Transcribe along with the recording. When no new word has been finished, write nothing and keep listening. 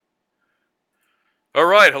All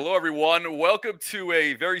right, hello everyone. Welcome to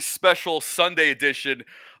a very special Sunday edition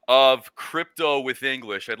of Crypto with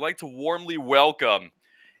English. I'd like to warmly welcome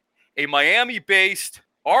a Miami based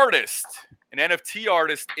artist, an NFT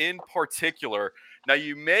artist in particular. Now,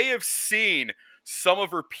 you may have seen some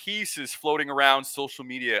of her pieces floating around social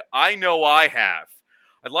media. I know I have.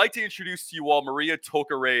 I'd like to introduce to you all Maria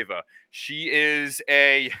Tokareva. She is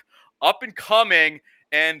a up and coming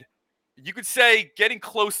and you could say getting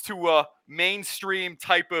close to a mainstream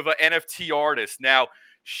type of a NFT artist. Now,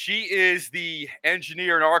 she is the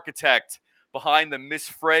engineer and architect behind the Miss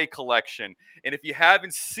Frais collection. And if you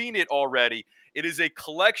haven't seen it already, it is a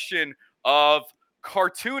collection of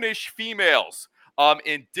cartoonish females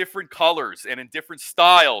in different colors and in different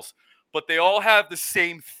styles, but they all have the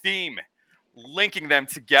same theme linking them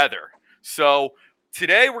together. So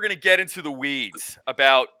today we're going to get into the weeds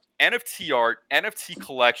about NFT art, NFT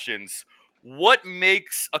collections. What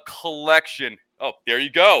makes a collection? Oh, there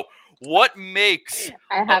you go. What makes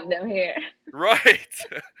I a have them here. right?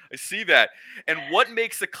 I see that. And what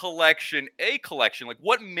makes a collection? Like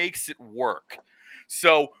what makes it work?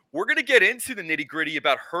 So we're gonna get into the nitty gritty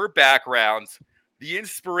about her background, the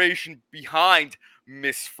inspiration behind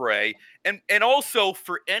Miss Frais, and also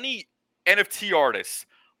for any NFT artists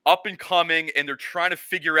up and coming, and they're trying to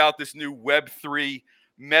figure out this new Web3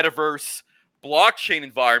 metaverse blockchain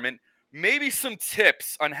environment. Maybe some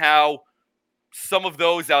tips on how some of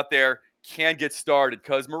those out there can get started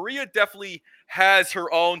because Maria definitely has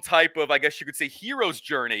her own type of, I guess you could say, hero's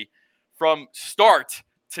journey from start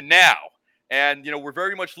to now. And, we're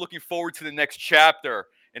very much looking forward to the next chapter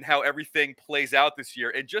and how everything plays out this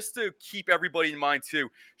year. And just to keep everybody in mind, too,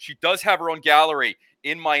 she does have her own gallery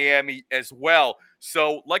in Miami as well.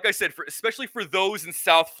 So, like I said, especially for those in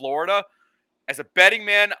South Florida, as a betting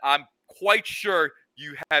man, I'm quite sure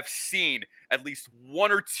you have seen at least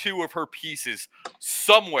one or two of her pieces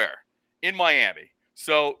somewhere in Miami.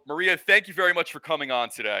 So, Maria, thank you very much for coming on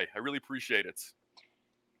today. I really appreciate it.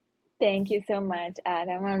 Thank you so much,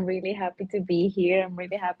 Adam. I'm really happy to be here. I'm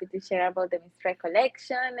really happy to share about the Miss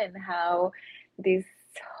collection and how this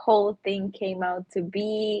whole thing came out to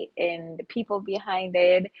be and the people behind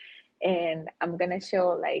it. And I'm gonna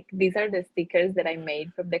show like these are the stickers that I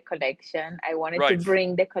made from the collection. I wanted to Right.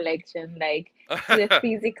 bring the collection like to the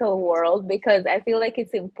physical world because I feel like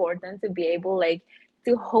it's important to be able like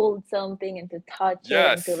to hold something and to touch it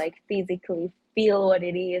and to Yes. like physically feel what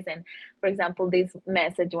it is. And for example, this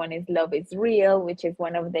message one is love is real, which is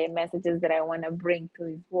one of the messages that I want to bring to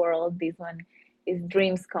this world. This one is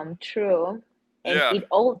dreams come true. And Yeah. it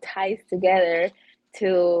all ties together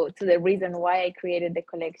to the reason why I created the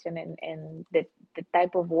collection and the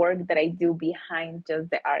type of work that I do behind just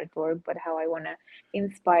the artwork, but how I want to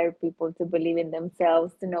inspire people to believe in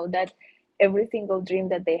themselves, to know that every single dream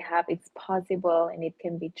that they have, it's possible and it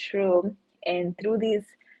can be true. And through these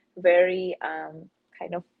very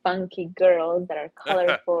kind of funky girls that are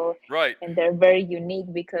colorful Right. and they're very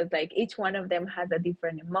unique because like each one of them has a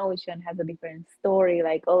different emotion, has a different story.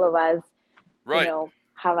 Like all of us, Right.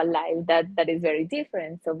 have a life that is very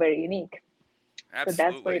different, so very unique. So that's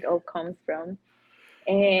where Absolutely. it all comes from.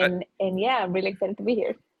 Uh, And yeah, I'm really excited to be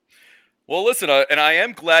here. Well, listen, and I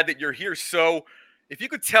am glad that you're here. So, if you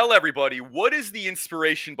could tell everybody what is the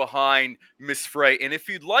inspiration behind Miss Frais, and if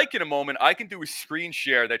you'd like, in a moment, I can do a screen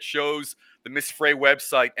share that shows the Miss Frais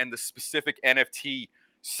website and the specific NFT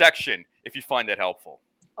section, if you find that helpful.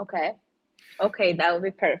 Okay. Okay, that would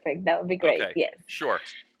be perfect. That would be great. Okay, Yes. sure.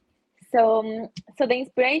 So the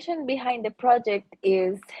inspiration behind the project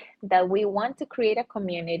is that we want to create a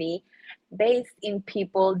community based in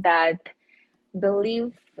people that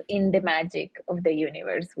believe in the magic of the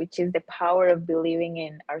universe, which is the power of believing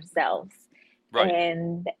in ourselves. Right.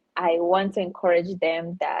 And I want to encourage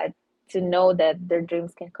them that to know that their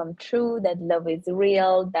dreams can come true, that love is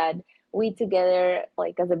real, that we together,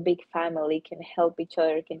 like as a big family, can help each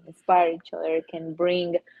other, can inspire each other, can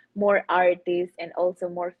bring more artists and also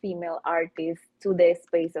more female artists to the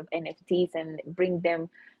space of NFTs and bring them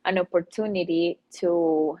an opportunity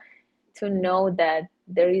to know that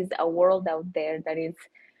there is a world out there that is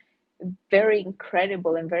very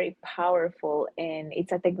incredible and very powerful, and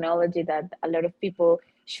it's a technology that a lot of people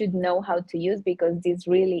should know how to use because this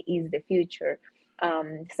really is the future.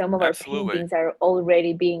 Some of our Absolutely. paintings are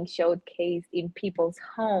already being showcased in people's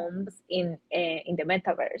homes in the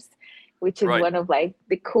metaverse, which is Right. one of like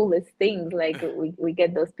the coolest things. Like we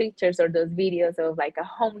get those pictures or those videos of like a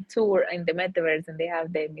home tour in the metaverse and they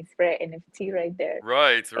have the Miss Frey NFT right there.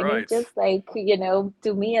 Right. And it's Right. just like,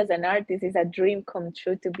 to me as an artist, it's a dream come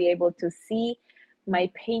true to be able to see my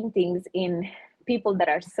paintings in people that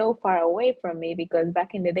are so far away from me because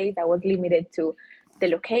back in the days I was limited to the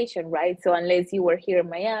location, right? So unless you were here in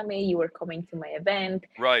Miami, you were coming to my event,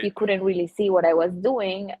 Right. you couldn't really see what I was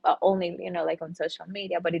doing, only, like on social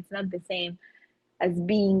media, but it's not the same as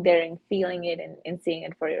being there and feeling it and seeing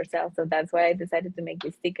it for yourself. So that's why I decided to make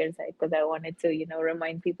these stickers, because I wanted to,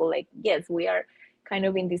 remind people like, yes, we are kind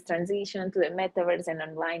of in this transition to the metaverse and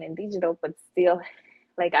online and digital, but still,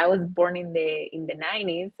 like, I was born in the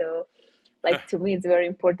 90s, so like to me it's very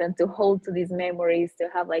important to hold to these memories, to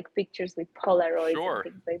have like pictures with Polaroids and Sure.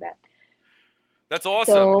 things like that. That's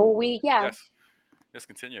awesome. So we, yeah, Yes. Yes,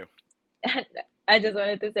 continue. I just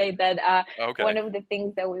wanted to say that Okay. one of the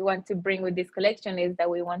things that we want to bring with this collection is that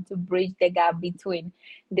we want to bridge the gap between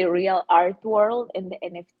the real art world and the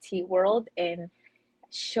NFT world, and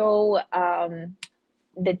show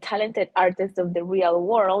the talented artists of the real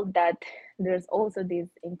world that there's also this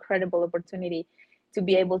incredible opportunity to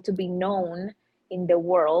be able to be known in the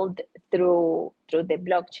world through the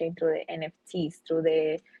blockchain, through the NFTs, through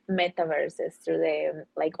the metaverses, through the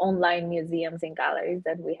like online museums and galleries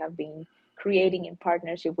that we have been creating in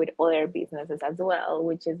partnership with other businesses as well,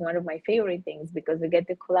 which is one of my favorite things, because we get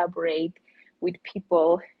to collaborate with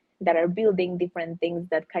people that are building different things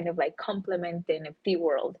that kind of like complement the NFT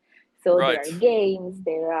world. So there Right. are games,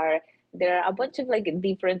 there are a bunch of like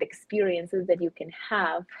different experiences that you can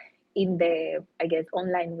have in the, I guess,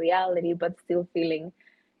 online reality, but still feeling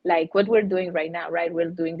like what we're doing right now, right? We're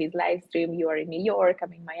doing this live stream. You are in New York,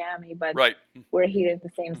 I'm in Miami, but Right. we're here in the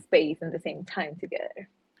same space and the same time together.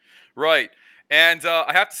 Right. And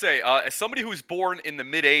I have to say, as somebody who was born in the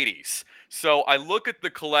mid 80s, so I look at the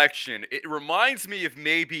collection, it reminds me of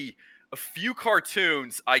maybe a few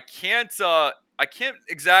cartoons. I can't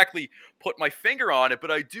exactly put my finger on it,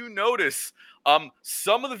 but I do notice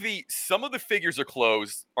some of the figures are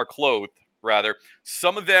clothed rather.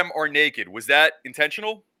 Some of them are naked. Was that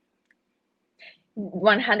intentional?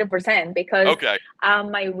 100%, because Okay.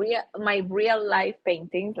 my real life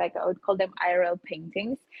paintings, like I would call them IRL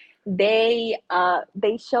paintings, they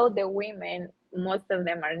show the women, most of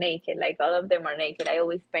them are naked, like all of them are naked. I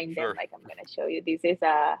always paint them, Sure. like I'm gonna show you, this is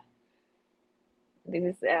a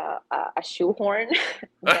shoehorn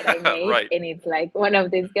that I made, Right. and it's like one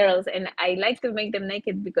of these girls. And I like to make them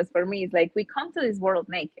naked because for me, it's like we come to this world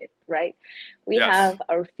naked, right? We Yes. have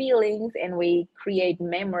our feelings and we create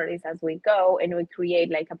memories as we go, and we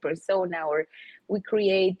create like a persona, or we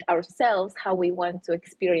create ourselves how we want to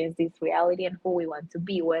experience this reality and who we want to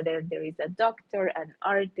be, whether there is a doctor, an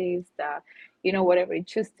artist, whatever you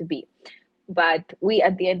choose to be. But we,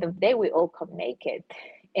 at the end of the day, we all come naked,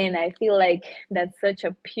 and I feel like that's such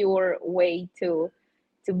a pure way to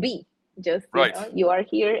be. Just, Right. you are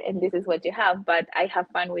here and this is what you have. But I have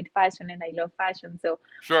fun with fashion and I love fashion, so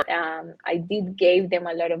Sure. I did give them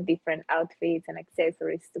a lot of different outfits and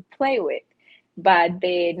accessories to play with. But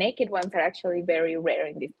the naked ones are actually very rare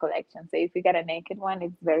in this collection, so if you get a naked one,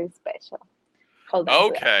 it's very special. Hold on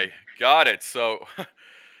to that. Okay. Got it. So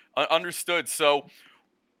understood. So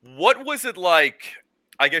what was it like?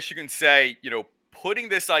 I guess you can say, putting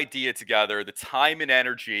this idea together, the time and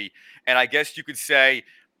energy, and I guess you could say,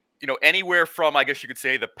 anywhere from, I guess you could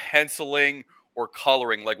say, the penciling or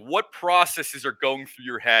coloring. Like, what processes are going through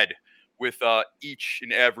your head with each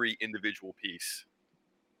and every individual piece?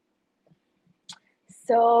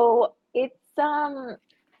 So it's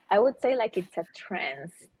I would say like it's a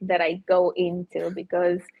trance that I go into,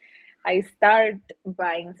 because I start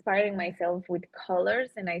by inspiring myself with colors,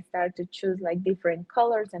 and I start to choose like different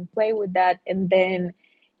colors and play with that, and then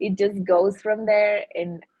it just goes from there.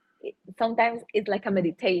 And sometimes it's like a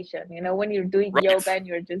meditation, when you're doing Right. yoga and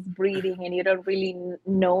you're just breathing and you don't really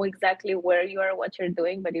know exactly where you are, what you're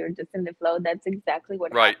doing, but you're just in the flow. That's exactly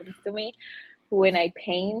what Right. happens to me when I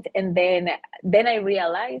paint. And then I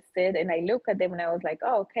realized it and I look at them and I was like,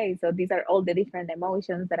 oh, okay, so these are all the different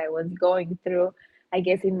emotions that I was going through, I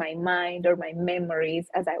guess, in my mind or my memories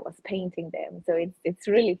as I was painting them. So it's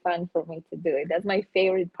really fun for me to do it. That's my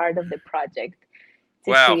favorite part of the project,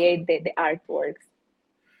 to Wow. create the artworks.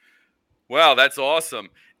 Wow, that's awesome.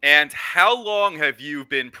 And how long have you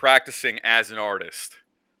been practicing as an artist?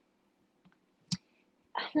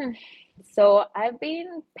 So I've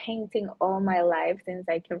been painting all my life since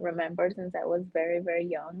I can remember, since I was very, very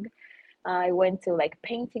young. I went to like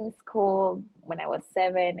painting school when I was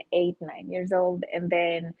 7, 8, 9 years old, and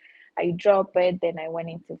then I dropped it. Then I went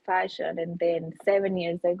into fashion, and then 7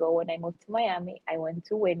 years ago, when I moved to Miami, I went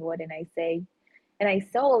to Wynwood, and I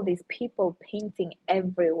saw all these people painting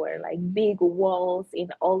everywhere, like big walls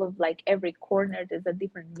in all of like every corner. There's a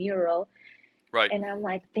different mural, Right. and I'm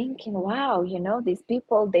like thinking, wow, these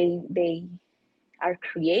people, they are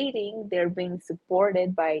creating, they're being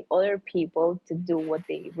supported by other people to do what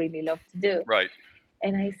they really love to do. Right.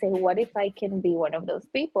 And I say, what if I can be one of those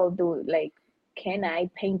people? Do like, can I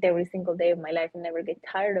paint every single day of my life and never get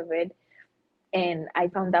tired of it? And I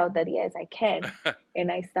found out that yes, I can. And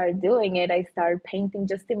I started doing it. I started painting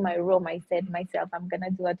just in my room. I said to myself, I'm gonna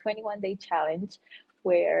do a 21-day challenge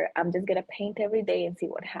where I'm just gonna paint every day and see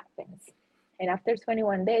what happens. And after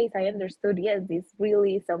 21 days, I understood, yes, this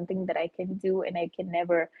really is something that I can do and I can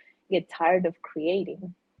never get tired of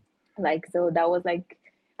creating. Like, so that was like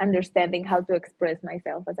understanding how to express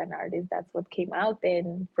myself as an artist. That's what came out.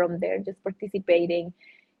 And from there, just participating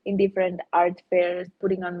in different art fairs,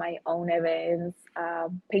 putting on my own events,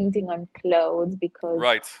 painting on clothes, because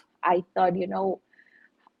Right. I thought,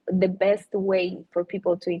 the best way for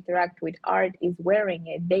people to interact with art is wearing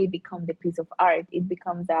it. They become the piece of art, it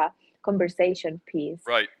becomes a conversation piece.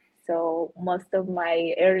 Right. So most of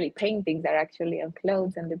my early paintings are actually on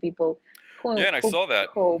clothes, and the people Yeah, who and I who, saw that.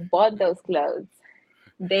 who bought those clothes,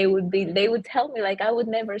 they would tell me like, I would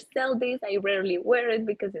never sell this, I rarely wear it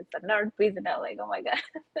because it's an art piece. And I'm like, oh my god.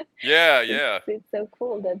 Yeah, it's yeah. it's so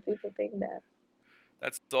cool that people think that.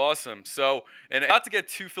 That's awesome. So, and not to get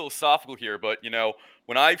too philosophical here, but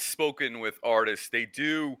when I've spoken with artists, they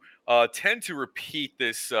do tend to repeat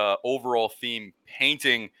this overall theme,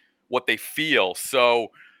 painting what they feel.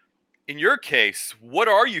 So, in your case, what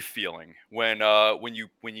are you feeling when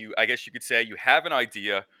you I guess you could say you have an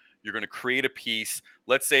idea, you're going to create a piece.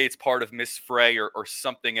 Let's say it's part of Miss Frey or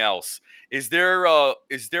something else. Is there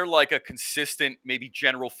like a consistent, maybe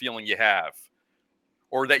general feeling you have,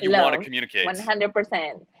 or that you want to Love, communicate?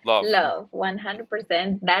 100%. Love. Love,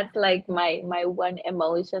 100%. That's like my one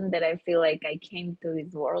emotion that I feel like I came to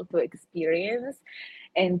this world to experience.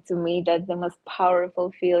 And to me, that's the most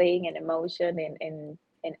powerful feeling and emotion and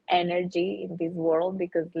energy in this world,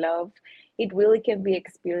 because love, it really can be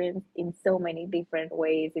experienced in so many different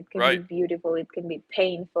ways. It can be Right. beautiful, it can be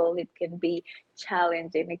painful, it can be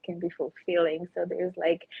challenging, it can be fulfilling. So there's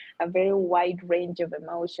like a very wide range of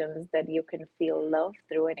emotions that you can feel love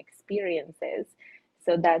through and experiences.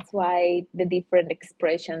 So that's why the different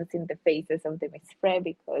expressions in the faces of the Miss Frey,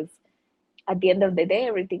 because at the end of the day,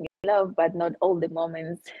 everything is love, but not all the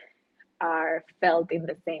moments are felt in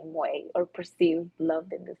the same way or perceived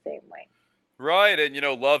loved in the same way. Right. And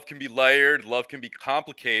love can be layered, love can be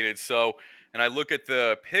complicated. So, and I look at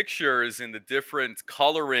the pictures and the different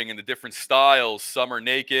coloring and the different styles. Some are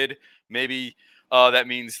naked. Maybe that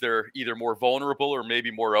means they're either more vulnerable or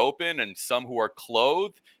maybe more open. And some who are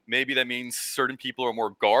clothed, maybe that means certain people are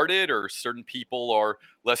more guarded or certain people are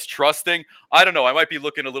less trusting. I don't know. I might be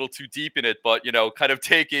looking a little too deep in it, but kind of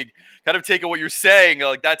taking what you're saying.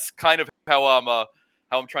 Like that's kind of how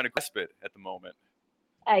I'm trying to grasp it at the moment.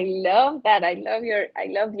 I love that. I love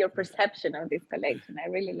your perception of this collection. I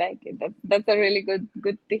really like it. That's a really good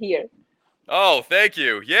to hear. Oh, thank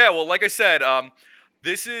you. Yeah, well, like I said,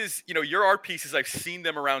 this is, your art pieces. I've seen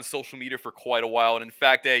them around social media for quite a while, and in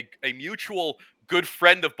fact, a mutual good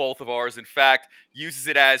friend of both of ours, in fact, uses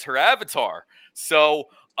it as her avatar. So,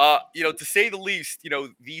 to say the least,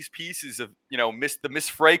 these pieces of, the Miss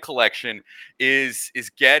Frey collection is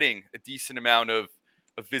getting a decent amount of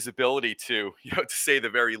visibility to, to say the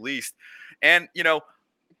very least, and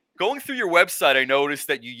going through your website, I noticed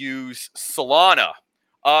that you use Solana.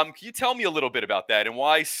 Can you tell me a little bit about that and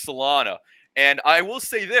why Solana? And I will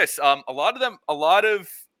say this: a lot of,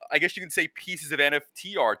 I guess you can say, pieces of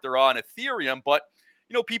NFT art, they're on Ethereum, but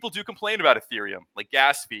people do complain about Ethereum, like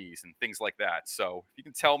gas fees and things like that. So if you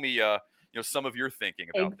can tell me, some of your thinking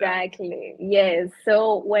about that. Exactly. Yes.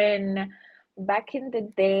 So when back in the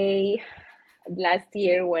day, last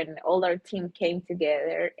year, when all our team came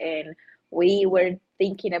together and we were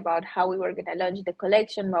thinking about how we were going to launch the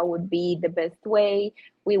collection, what would be the best way.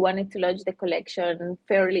 We wanted to launch the collection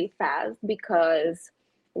fairly fast because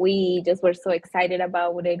we just were so excited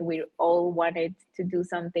about it. We all wanted to do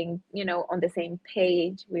something, on the same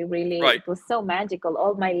page. We really, Right. it was so magical.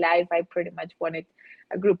 All my life, I pretty much wanted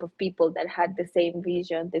a group of people that had the same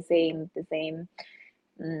vision, the same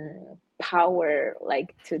power,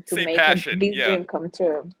 like to Same make passion. this Yeah. dream come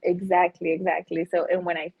true. Exactly, exactly. So, and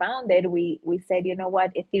when I found it, we said, you know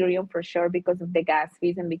what, Ethereum for sure, because of the gas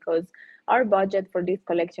fees and because our budget for this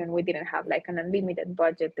collection, we didn't have like an unlimited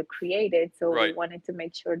budget to create it. So we Right. wanted to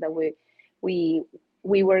make sure that we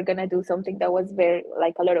we were gonna do something that was very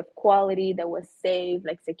like a lot of quality, that was safe.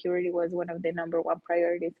 Like security was one of the number one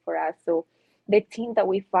priorities for us. So the team that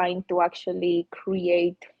we find to actually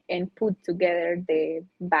create and put together the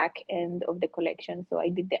back end of the collection. So I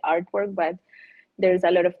did the artwork, but there's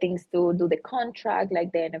a lot of things to do the contract,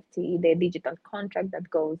 like the NFT, the digital contract that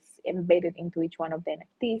goes embedded into each one of the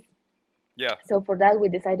NFTs. Yeah. So for that, we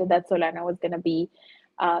decided that Solana was going to be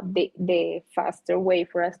the faster way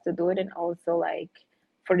for us to do it, and also like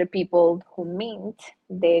for the people who mint,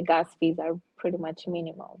 the gas fees are pretty much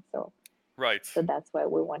minimal. Right. So that's why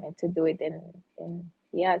we wanted to do it, and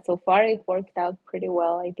yeah, so far it worked out pretty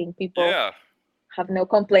well. I think people Yeah. have no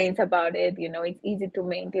complaints about it. You know, it's easy to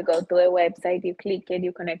mint. You go to a website, you click it,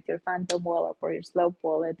 you connect your Phantom wallet or your Slope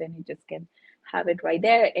wallet, and you just can have it right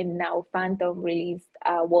there. And now Phantom released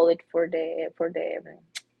a wallet for the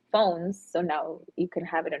phones, so now you can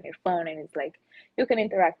have it on your phone, and it's like you can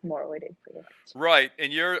interact more with it pretty much. Right.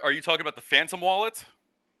 And are you talking about the Phantom wallet?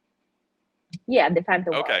 Yeah, the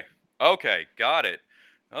Phantom Okay. wallet. Okay. Got it.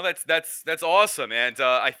 Oh, that's awesome, and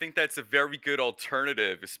I think that's a very good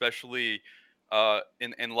alternative, especially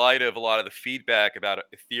in light of a lot of the feedback about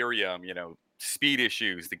Ethereum. Speed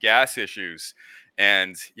issues, the gas issues,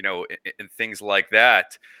 and and things like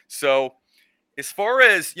that. So, as far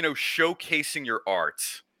as showcasing your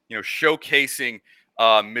art, showcasing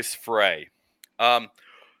Miss Frey. Um,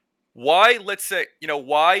 why? Let's say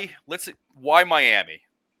why. Let's say why Miami.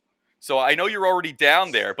 So I know you're already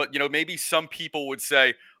down there, but maybe some people would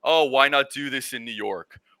say, "Oh, why not do this in New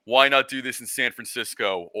York? Why not do this in San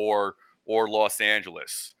Francisco or Los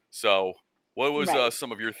Angeles?" So, what was Right.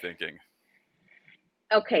 some of your thinking?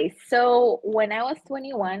 Okay, so when I was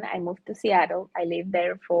 21, I moved to Seattle. I lived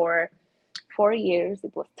there for 4 years.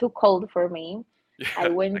 It was too cold for me. I Yeah, I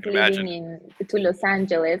went can living imagine. in to Los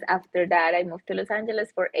Angeles. After that, I moved to Los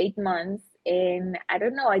Angeles for 8 months, and I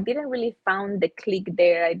don't know. I didn't really found the click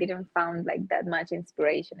there. I didn't found like that much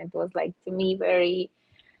inspiration. It was like to me very,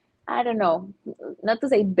 I don't know, not to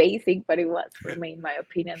say basic, but it was for me, in my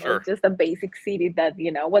opinion, it was Sure. just a basic city that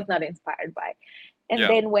was not inspired by. And Yeah.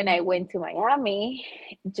 then when I went to Miami,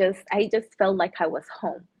 just I just felt like I was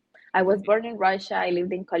home. I was born in Russia. I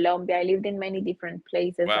lived in Colombia. I lived in many different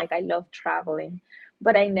places. Wow. Like I love traveling,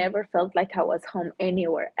 but I never felt like I was home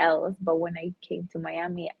anywhere else. But when I came to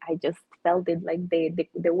Miami, I just felt it, like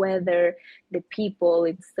the weather, the people.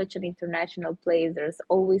 It's such an international place. There's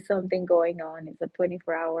always something going on. It's a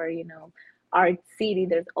 24-hour, art city.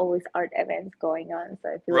 There's always art events going on.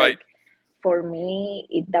 So I feel Right. like for me,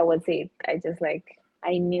 that was it. I just like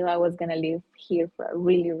I knew I was gonna live here for a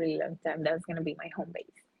really, really long time. That was gonna be my home base.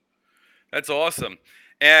 That's awesome.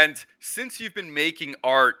 And since you've been making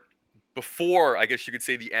art before, I guess you could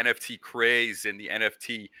say, the NFT craze and the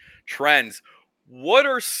NFT trends, what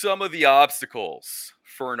are some of the obstacles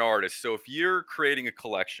for an artist? So if you're creating a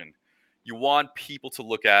collection, you want people to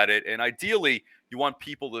look at it, and ideally, you want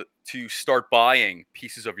people to start buying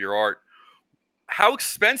pieces of your art. How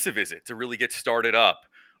expensive is it to really get started up?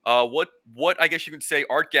 What I guess you could say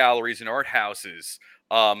art galleries and art houses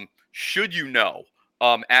should you know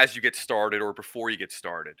as you get started or before you get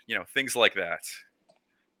started? Things like that.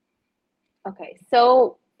 Okay,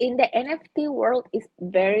 so in the NFT world is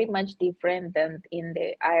very much different than in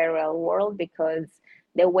the IRL world, because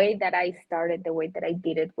the way that I started, the way that I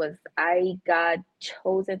did it was I got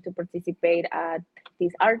chosen to participate at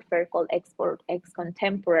this art fair called Export X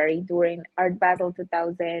Contemporary during Art Basel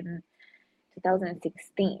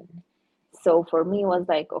 2016. So for me, it was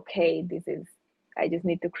like, okay, I just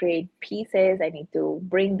need to create pieces. I need to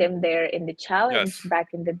bring them there. And the challenge Yes.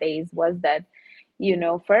 back in the days was that,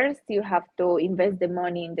 first you have to invest the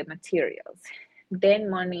money in the materials, then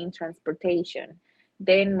money in transportation,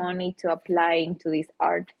 then money to apply into these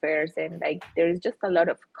art fairs. And like, there's just a lot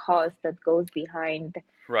of cost that goes behind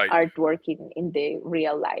Right. artwork in the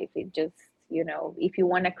real life. It just, if you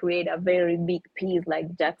want to create a very big piece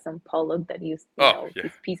like Jackson Pollock that Oh yeah.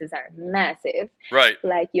 his pieces are massive, Right.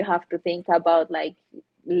 like you have to think about like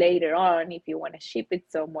later on, if you want to ship it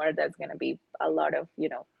somewhere, that's going to be a lot of,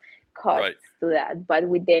 costs Right. to that. But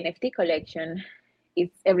with the NFT collection,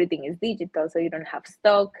 it's everything is digital, so you don't have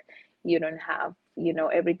stock, you don't have,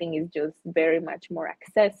 everything is just very much more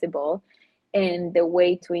accessible, and the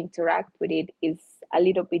way to interact with it is a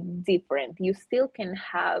little bit different. You still can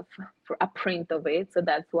have a print of it, so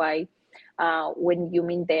that's why when you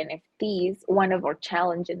mint the NFTs, one of our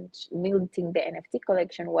challenges minting the NFT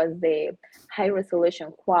collection was the high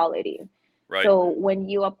resolution quality. Right. So when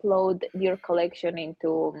you upload your collection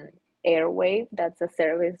into Airwave, that's a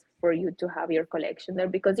service for you to have your collection there,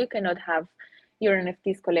 because you cannot have your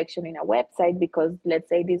NFTs collection in a website, because let's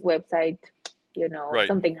say this website, Right.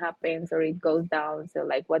 something happens or it goes down. So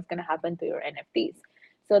like, what's going to happen to your NFTs?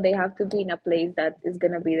 So they have to be in a place that is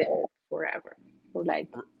going to be there forever, for like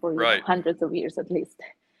for Right. hundreds of years at least.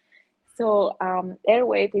 So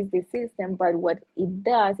Airwave is the system, but what it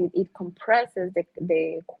does, it compresses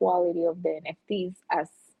the quality of the NFTs as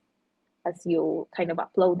you kind of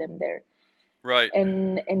upload them there. Right.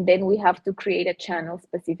 And then we have to create a channel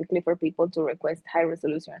specifically for people to request high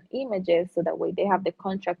resolution images, so that way they have the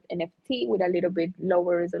contract NFT with a little bit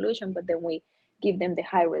lower resolution, but then we give them the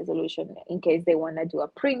high resolution in case they want to do a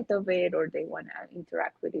print of it or they want to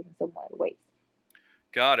interact with it in some other ways.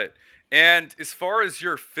 Got it. And as far as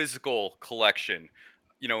your physical collection,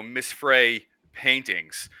 Miss Frey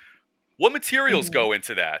paintings, what materials Mhm. go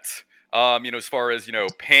into that? As far as,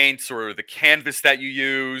 paints or the canvas that you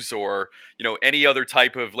use, or, any other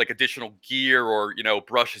type of like additional gear or,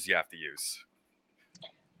 brushes you have to use.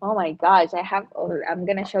 Oh my gosh, I'm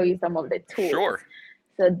gonna show you some of the tools. Sure.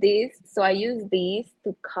 So I use these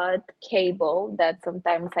to cut cable that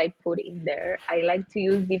sometimes I put in there. I like to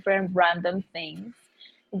use different random things.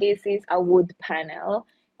 This is a wood panel,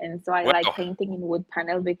 and so I like Wow. painting in wood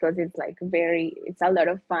panel because it's a lot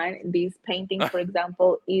of fun. This painting, for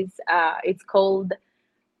example, is it's called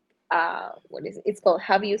what is it? It's called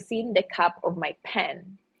Have You Seen the Cap of My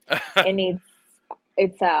Pen? And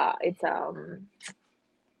it's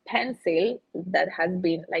pencil that has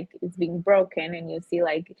been like it's been broken, and you see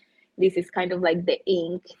like this is kind of like the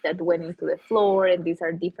ink that went into the floor, and these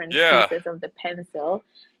are different Yeah. pieces of the pencil.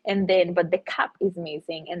 And then but the cap is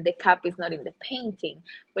missing, and the cap is not in the painting,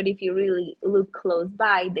 but if you really look close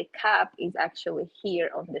by, the cap is actually here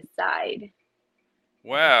on the side. Let me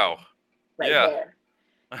Wow. see, right Yeah. there.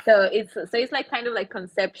 So it's like kind of like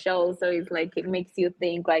conceptual, so it's like it makes you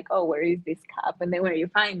think like, oh, where is this cap? And then when you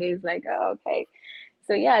find it, it's like, oh, okay.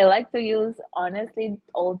 So yeah, I like to use honestly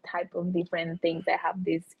all type of different things. I have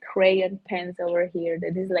these crayon pens over here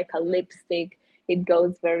that is like a lipstick. It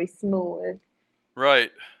goes very smooth.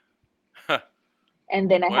 Right. And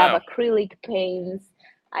then I have Wow. acrylic paints.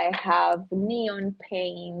 I have neon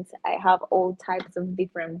paints. I have all types of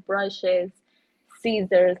different brushes,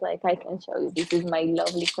 scissors. Like I can show you. This is my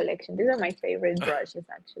lovely collection. These are my favorite brushes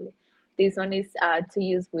actually. This one is to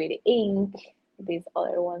use with ink. These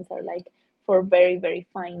other ones are like for very, very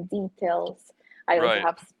fine details. I also Right.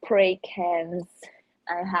 have spray cans.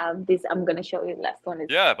 I have this. I'm gonna show you. The last one is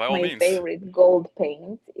Yeah, by all my means. favorite gold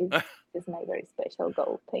paint. Is my very special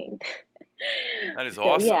gold paint. That is So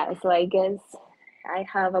awesome. yeah, so I guess I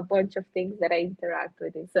have a bunch of things that I interact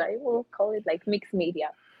with it. So I will call it like mixed media.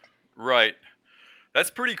 Right. That's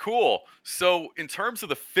pretty cool. So, in terms of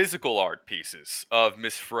the physical art pieces of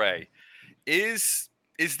Miss Frey, is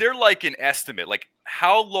is there like an estimate? Like,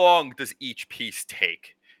 how long does each piece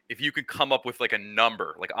take? If you could come up with like a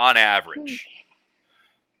number, like on Hmm. average.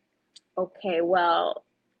 Okay, well,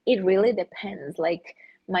 it really depends. Like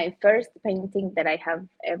my first painting that I have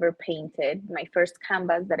ever painted, my first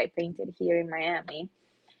canvas that I painted here in Miami,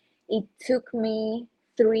 it took me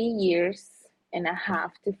 3 years and a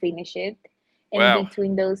half to finish it. And Wow.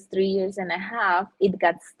 between those 3 years and a half, it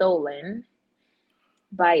got stolen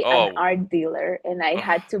by an Oh. art dealer, and I Ugh.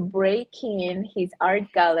 had to break in his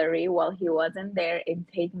art gallery while he wasn't there and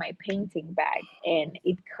take my painting back. And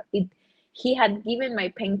it he had given my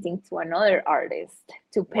painting to another artist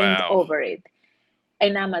to paint Wow. over it.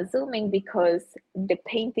 And I'm assuming because the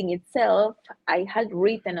painting itself, I had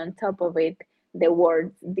written on top of it the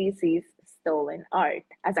words, "This is stolen art,"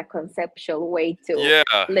 as a conceptual way to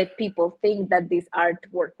Yeah. let people think that this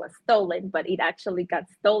artwork was stolen, but it actually got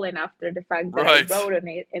stolen after the fact that I Right. wrote on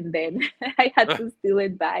it. And then I had to steal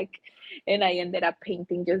it back. And I ended up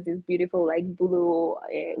painting just this beautiful, like blue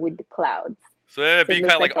with the clouds. So that'd So it be kind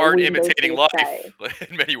looks of like like a art window to imitating the life sky.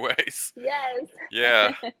 in many ways. Yes.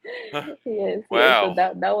 Yeah. Yes. So Wow.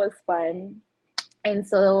 that was fun. And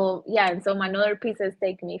so yeah, and so my other pieces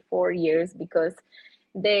take me 4 years because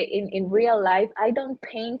in real life I don't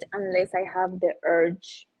paint unless I have the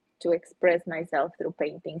urge to express myself through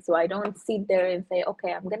painting. So I don't sit there and say,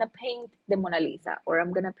 okay, I'm gonna paint the Mona Lisa or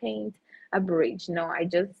I'm gonna paint a bridge. No, I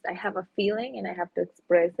have a feeling and I have to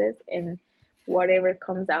express it, and whatever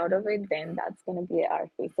comes out of it, then that's gonna be the art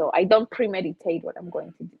piece. So I don't premeditate what I'm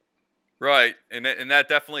going to do. Right, and that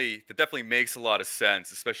definitely makes a lot of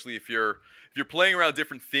sense, especially if you're playing around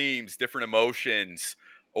different themes, different emotions,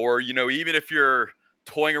 or even if you're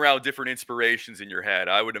toying around with different inspirations in your head.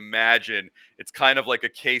 I would imagine it's kind of like a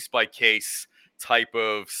case by case type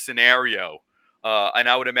of scenario, and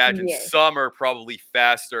I would imagine Yes. some are probably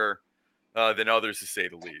faster than others, to say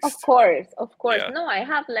the Of least. course, of course. Yeah, No, I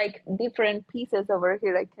have like different pieces over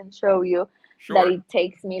here I can show you that sure. it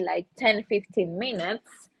takes me like 10, 15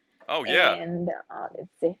 minutes. Oh yeah. And let's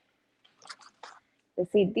see.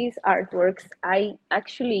 Let's see, these artworks, I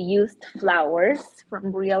actually used flowers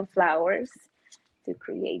from real flowers to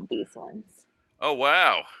create these ones. Oh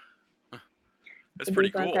wow, that's So pretty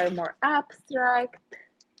these ones cool. are more abstract.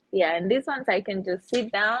 Yeah, and these ones I can just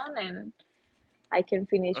sit down and I can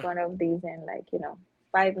finish one of these in like,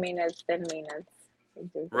 5 minutes, 10 minutes.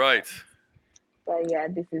 It just Right. depends. But yeah,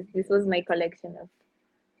 this was my collection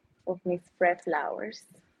of Miss Frais flowers.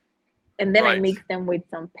 And then I Right. mix them with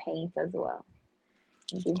some paint as well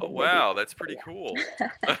and give Oh them the wow, details. that's So pretty cool.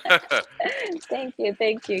 yeah. Thank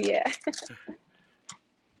you. Yeah.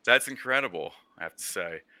 That's incredible, I have to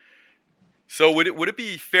say. So would it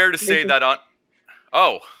be fair to This say is that on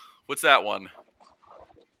Oh, what's that one?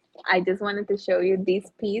 I just wanted to show you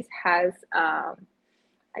this piece has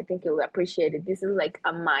I think you'll appreciate it. This is like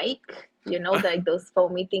a mic, like those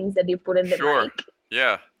foamy things that you put in the Sure. mic.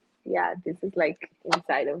 Yeah. Yeah, this is like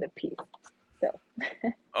inside of the piece. So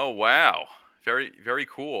Oh wow. Very very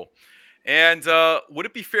cool. And would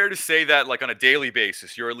it be fair to say that like on a daily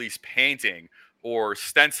basis you're at least painting or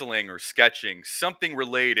stenciling or sketching something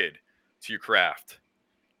related to your craft?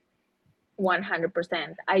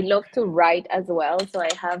 100%. I love to write as well. So I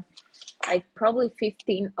have like probably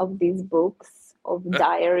 15 of these books of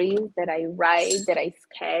diaries that I write, that I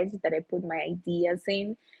sketch, that I put my ideas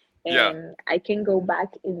in. Yeah. And I can go back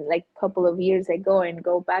in like a couple of years ago and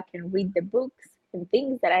go back and read the books, and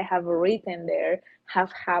things that I have written there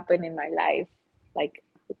have happened in my life like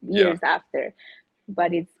Yeah. years after.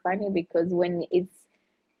 But it's funny because when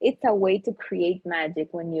it's a way to create magic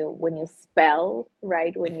when you spell,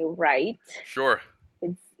 right? When you write, Sure.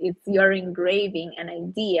 it's you're engraving an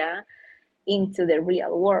idea into the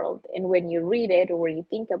real world. And when you read it or when you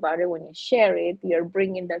think about it, when you share it, you're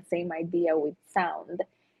bringing that same idea with sound.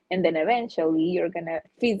 And then eventually you're going to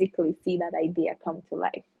physically see that idea come to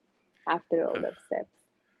life after all those steps.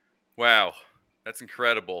 Wow. That's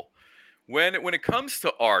incredible. When it comes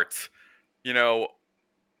to art, you know,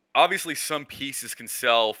 obviously some pieces can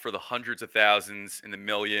sell for the hundreds of thousands and the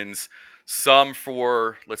millions, some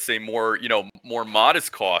for let's say more, more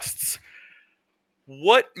modest costs.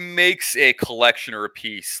 What makes a collection or a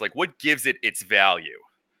piece, like what gives it its value,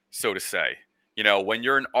 so to say? When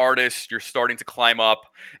you're an artist, you're starting to climb up,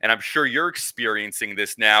 and I'm sure you're experiencing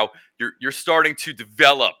this now. You're starting to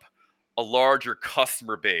develop a larger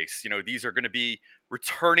customer base. These are going to be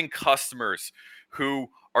returning customers who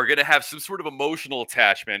are going to have some sort of emotional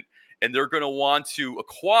attachment, and they're going to want to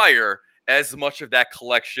acquire as much of that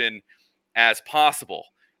collection as possible.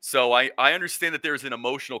 So I understand that there's an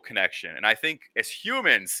emotional connection. And I think as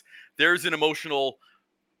humans, there's an emotional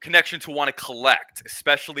connection to want to collect,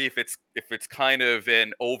 especially if it's kind of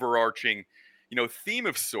an overarching, theme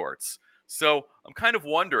of sorts. So I'm kind of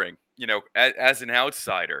wondering, as an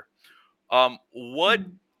outsider, what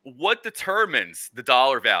Mm. what determines the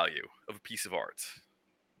dollar value of a piece of art?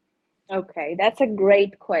 Okay, that's a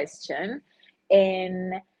great question.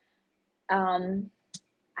 And um,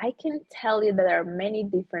 I can tell you that there are many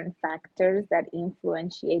different factors that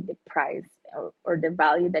influentiate the price, or the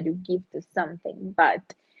value that you give to something. But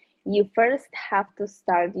you first have to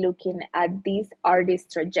start looking at this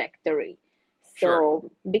artist trajectory. Sure.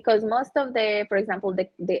 So, because most of for example,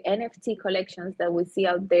 the NFT collections that we see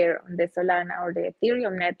out there on the Solana or the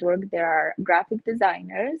Ethereum network, there are graphic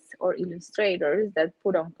designers or illustrators that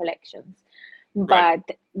put on collections, Right.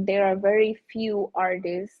 but there are very few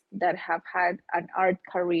artists that have had an art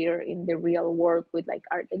career in the real world with like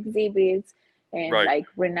art exhibits and Right. like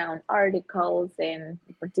renowned articles and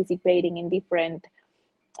participating in different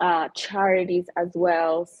charities as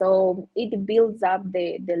well. So it builds up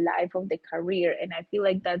the life of the career, and I feel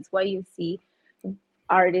like that's why you see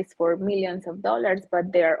artists for millions of dollars,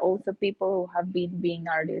 but there are also people who have been being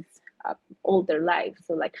artists all their life.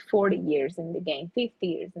 So like 40 years in the game, 50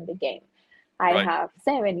 years in the game. I Right. have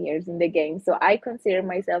 7 years in the game. So I consider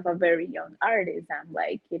myself a very young artist. I'm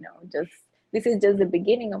like, just this is just the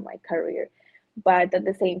beginning of my career. But at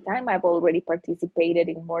the same time, I've already participated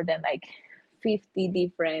in more than like 50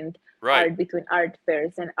 different Right. art between art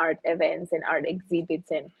fairs and art events and art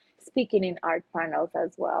exhibits and speaking in art panels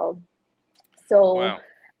as well. So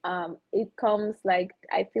Wow. it comes like,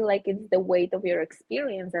 I feel like it's the weight of your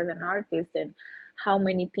experience as an artist and how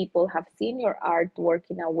many people have seen your artwork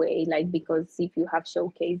in a way, like because if you have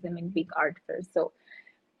showcased them in big art fairs. So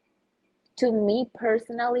to me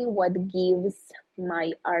personally, what gives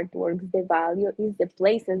my artworks the value is the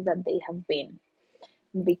places that they have been,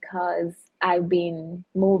 because I've been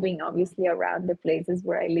moving obviously around the places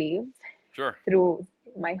where I live Sure. through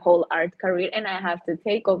my whole art career, and I have to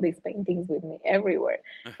take all these paintings with me everywhere.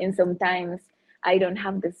 And sometimes I don't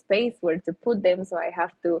have the space where to put them, so I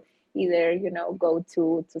have to either go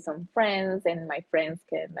to some friends, and my friends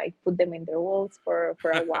can like put them in their walls for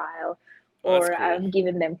a while, Well, that's or cool. I've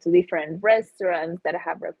given them to different restaurants that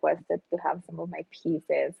have requested to have some of my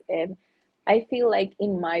pieces. And I feel like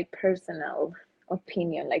in my personal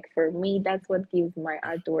opinion. Like for me, that's what gives my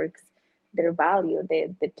artworks their value,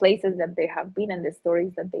 the places that they have been and the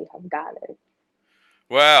stories that they have gathered.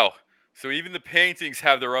 Wow. So even the paintings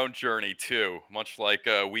have their own journey too, much like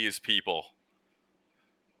we as people.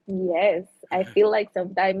 Yes, I feel like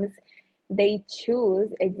sometimes they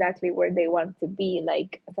choose exactly where they want to be.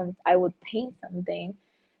 Like I would paint something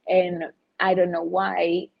and I don't know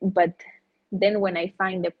why, but then when I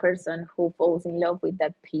find the person who falls in love with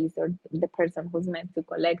that piece or the person who's meant to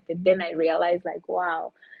collect it, then I realize like,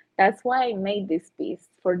 wow, that's why I made this piece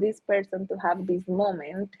for this person to have this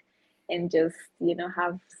moment and just,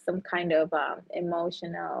 have some kind of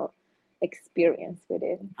emotional experience with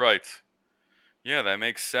it. Right. Yeah, that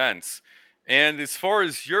makes sense. And as far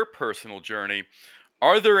as your personal journey,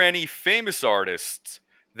 are there any famous artists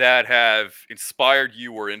that have inspired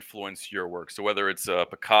you or influenced your work? So whether it's a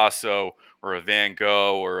Picasso or a Van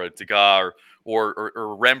Gogh or a Degas or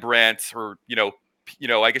Rembrandt or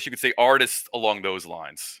I guess you could say artists along those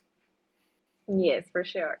lines. Yes, for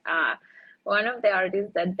sure. One of the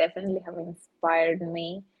artists that definitely have inspired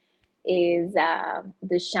me is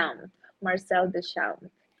Duchamp, Marcel Duchamp.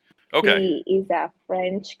 Okay. He is a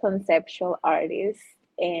French conceptual artist,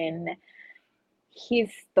 and his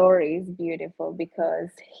story is beautiful because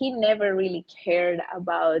he never really cared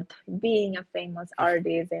about being a famous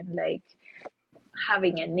artist and like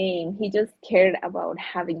having a name. He just cared about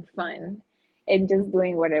having fun and just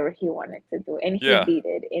doing whatever he wanted to do. And he Yeah. did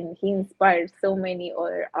it. And he inspired so many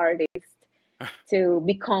other artists to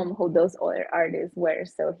become who those other artists were.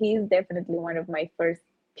 So he's definitely one of my first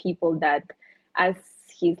people that, as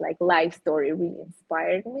his like life story, really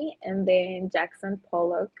inspired me. And then Jackson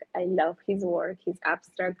Pollock, I love his work. His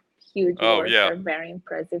abstract, huge Oh, works yeah. are very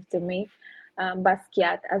impressive to me.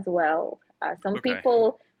 Basquiat as well. Some Okay.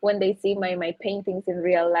 people, when they see my paintings in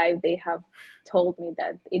real life, they have told me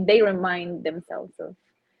that they remind themselves of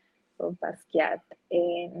Basquiat.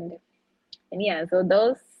 And and yeah, so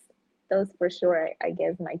those for sure, I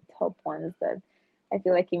guess my top ones that I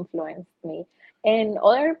feel like influenced me. And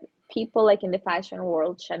other people like in the fashion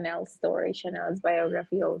world, Chanel's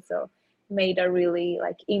biography also made a really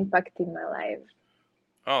like impact in my life.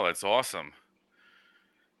 Oh, that's awesome.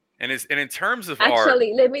 And in terms of art,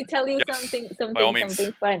 Actually, let me tell you yes, by all means.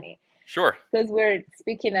 something funny. Sure. Because we're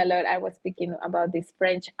speaking a lot, I was speaking about this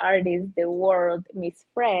French artist. The word Miss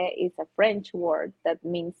Frais is a French word that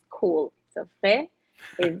means cool. So frais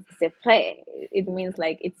is c'est frais. It means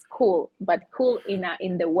like it's cool, but cool in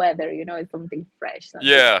the weather. It's something fresh, something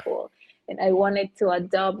Yeah. cool. And I wanted to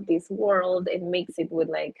adopt this word and mix it with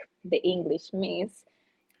like the English Miss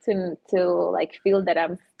to like feel that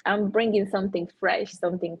I'm bringing something fresh,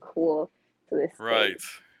 something cool to the Right.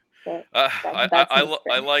 space. So that I, I, that's I, Miss li-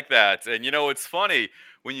 I Frais. like that. And it's funny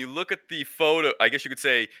when you look at the photo, I guess you could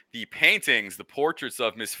say the paintings, the portraits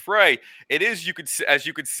of Miss Frey, it is, as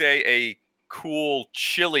you could say, a cool,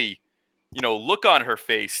 chilly, look on her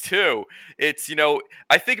face too. It's,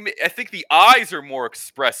 I think the eyes are more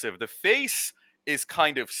expressive. The face is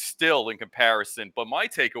kind of still in comparison. But my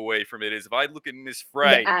takeaway from it is if I look at Miss The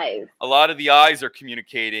Frey, eyes. a lot of the eyes are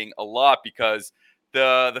communicating a lot because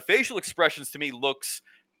the facial expressions to me looks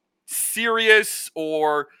serious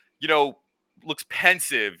or you know looks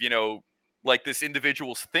pensive, like this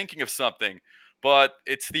individual's thinking of something, but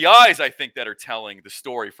it's the eyes I think that are telling the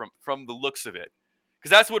story from the looks of it,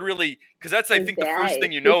 because that's I Is think the the first eyes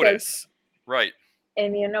thing you because notice. Right.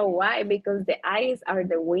 and you know why? Because the eyes are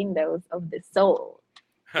the windows of the soul,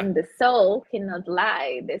 and the soul cannot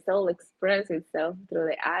lie. The soul expresses itself through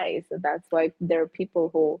the eyes. So that's why there are people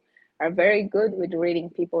who are very good with reading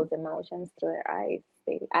people's emotions through their eyes.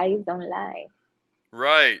 The eyes don't lie.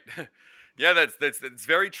 Right. Yeah, that's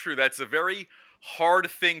very true. That's a very hard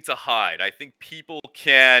thing to hide. I think people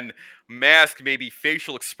can mask maybe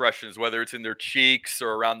facial expressions, whether it's in their cheeks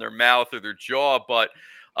or around their mouth or their jaw, but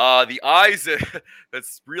the eyes,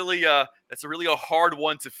 that's a really a hard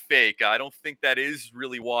one to fake. I don't think that is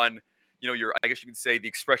really one. Your I guess you could say the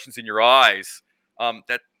expressions in your eyes.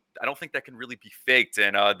 That I don't think that can really be faked,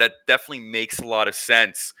 and that definitely makes a lot of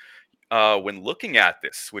sense when looking at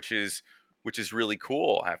this, which is really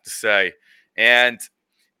cool, I have to say. And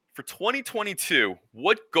for 2022,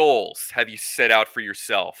 what goals have you set out for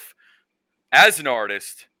yourself as an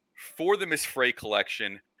artist for the Miss Frey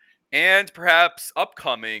collection, and perhaps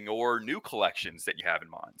upcoming or new collections that you have in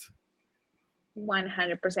mind?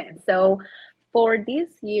 100%. So for this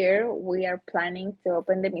year, we are planning to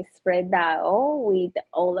open the Miss Fred DAO with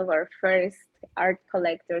all of our first art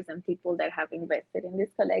collectors and people that have invested in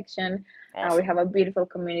this collection. We Awesome. have a beautiful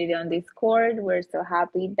community on Discord. We're so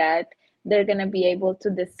happy that they're going to be able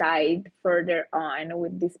to decide further on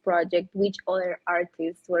with this project which other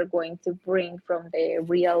artists we're going to bring from the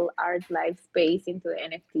real art life space into the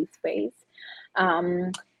NFT space.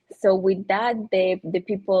 Um, so with that, the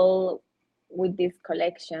people with these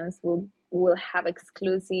collections will have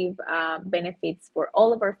exclusive benefits for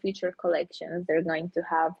all of our future collections. They're going to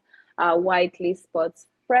have whitelist spots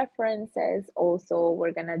preferences. Also,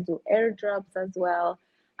 we're gonna do airdrops as well.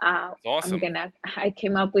 It's awesome. I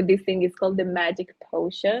came up with this thing. It's called the magic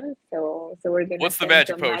potion. So we're gonna What's the send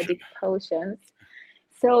magic some potion? magic potions.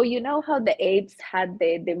 So you know how the apes had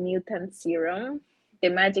the mutant serum? The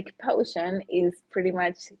magic potion is pretty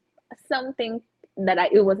much something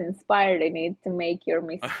that it was inspired in it to make your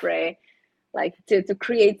Miss Frey, like to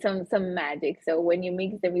create some magic. So when you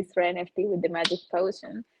mix the Miss Frey NFT with the magic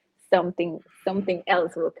potion, something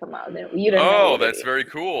else will come out, and you don't know Oh, what it that's is. very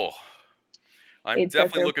cool. I'm It's a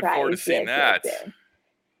definitely looking forward to surprise. seeing Yes, yes, that.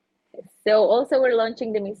 yes. So also we're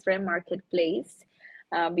launching the Miss Frey marketplace.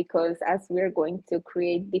 Because as we're going to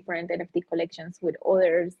create different NFT collections with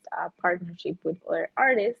others, partnership with other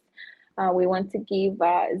artists, we want to give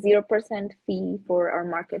a 0% fee for our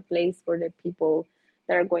marketplace for the people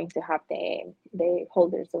that are going to have the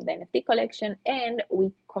holders of the NFT collection. And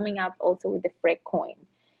we coming up also with the Frey coin.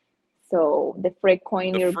 So the Frey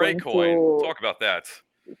coin, The you're Freight going coin. to Talk about that.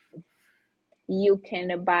 you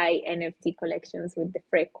can buy NFT collections with the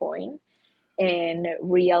Frey coin and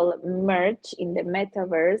real merch in the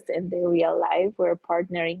metaverse and the real life. We're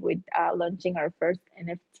partnering with launching our first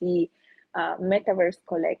NFT metaverse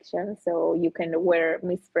collection. So you can wear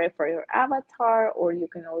Miss Frey for your avatar, or you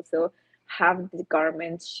can also have the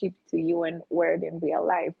garments shipped to you and wear it in real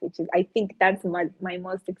life, which is, I think that's my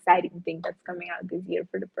most exciting thing that's coming out this year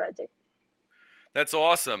for the project. That's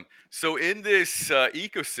awesome. So in this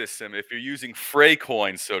ecosystem, if you're using Frey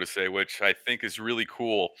coins, so to say, which I think is really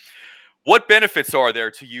cool, what benefits are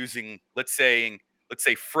there to using, let's say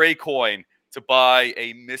Frey coin to buy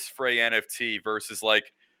a Miss Frey NFT versus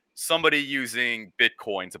like somebody using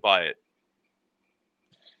Bitcoin to buy it?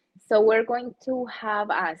 So we're going to have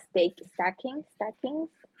a stackings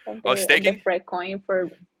Oh, of the staking? Frey coin for,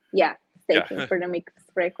 yeah, Yeah. staking for the mixed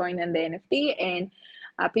Frey coin and the NFT, and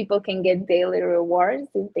people can get daily rewards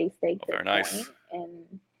if they stake Oh, their very coin, nice.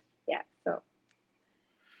 and yeah, so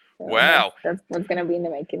Wow. that's what's gonna be in the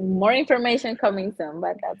making. More information coming soon,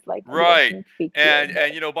 but that's like a little Right. sneak peek here.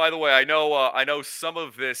 And by the way, I know some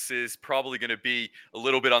of this is probably going to be a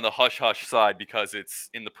little bit on the hush hush side because it's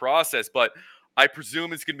in the process, but I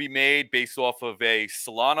presume it's going to be made based off of a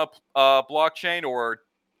Solana blockchain, or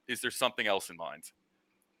is there something else in mind?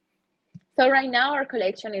 So right now our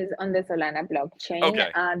collection is on the Solana blockchain. Okay.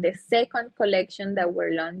 The second collection that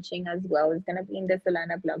we're launching as well is gonna be in the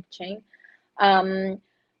Solana blockchain. Um,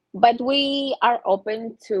 but we are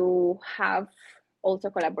open to have also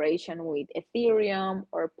collaboration with Ethereum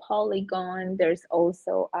or Polygon. There's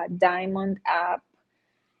also a Diamond app.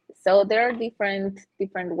 So there are different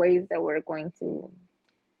ways that we're going to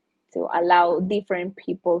allow different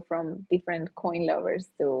people from different coin lovers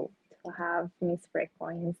to have Miss Frey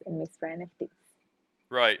coins and Miss Frey NFTs.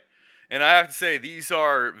 Right. And I have to say, these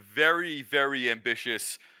are very, very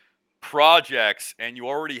ambitious projects, and you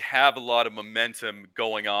already have a lot of momentum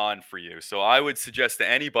going on for you. So I would suggest to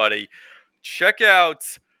anybody, check out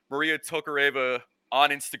Maria Tokareva on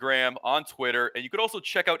Instagram, on Twitter, and you could also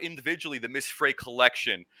check out individually the Miss Frey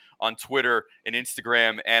collection on Twitter and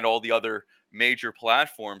Instagram and all the other major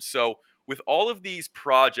platforms. So with all of these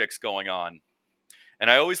projects going on, and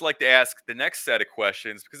I always like to ask the next set of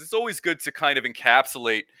questions because it's always good to kind of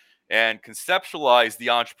encapsulate and conceptualize the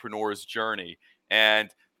entrepreneur's journey, and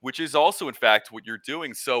which is also, in fact, what you're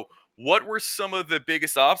doing. So, what were some of the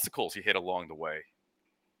biggest obstacles you hit along the way?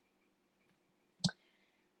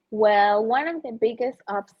 Well, one of the biggest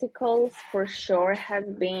obstacles for sure has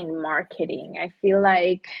been marketing. I feel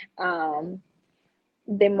like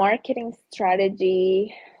the marketing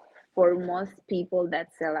strategy for most people that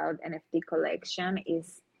sell out NFT collection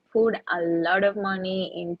is put a lot of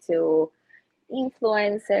money into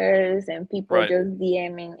influencers and people Right, just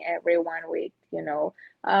DMing everyone with,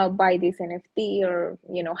 buy this NFT, or,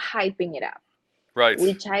 hyping it up, right,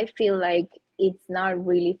 which I feel like it's not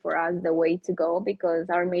really for us the way to go, because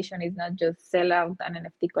our mission is not just sell out an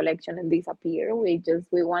NFT collection and disappear. We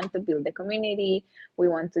want to build the community. We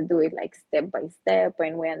want to do it like step by step,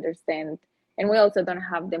 and we understand, and we also don't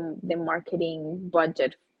have the marketing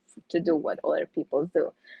budget to do what other people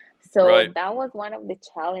do. So Right. that was one of the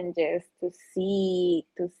challenges, to see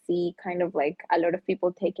kind of like a lot of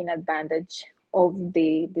people taking advantage of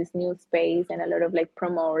the this new space, and a lot of like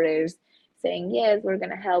promoters saying, yes, we're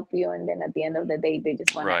gonna help you, and then at the end of the day they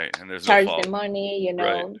just wanna Right. And there's no charge the follow. money,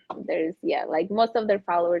 Right. there's, yeah, like most of their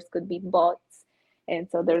followers could be bots. And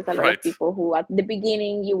so there's a lot of Right. people who at the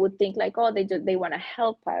beginning you would think like, oh, they want to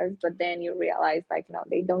help us, but then you realize like, no,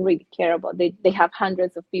 they don't really care about, they have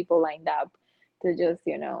hundreds of people lined up to just,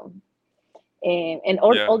 and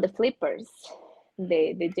Yeah. all the flippers,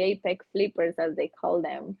 the JPEG flippers as they call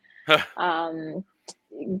them, um,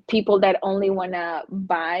 people that only want to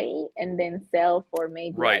buy and then sell for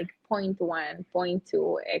maybe Right. like point 0.1, point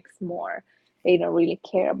 0.2 x more. They don't really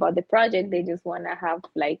care about the project. They just want to have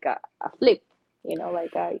like a flip,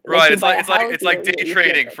 like Right. you It's buy like a it's like house, it's like day you flip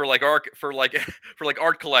trading it. for like art for like for like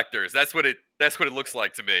art collectors. That's what it looks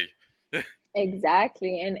like to me.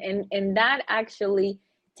 Exactly. And that actually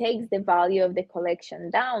takes the value of the collection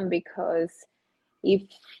down, because if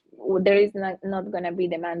there is not going to be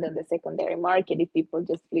demand on the secondary market if people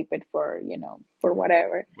just flip it for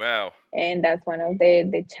whatever. Wow. And that's one of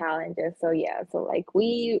the challenges. So yeah, so like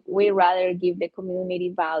we rather give the community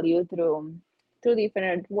value through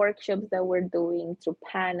different workshops that we're doing, through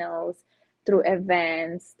panels, through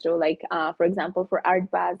events, through like for example, for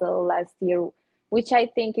Art Basel last year, which I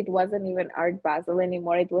think it wasn't even Art Basel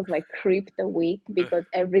anymore, it was like Crypto Week, because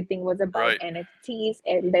everything was about Right. NFTs,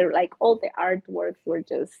 and they're like all the artworks were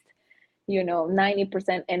just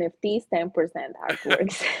 90% NFTs, 10%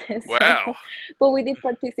 artworks. Wow. So, but we did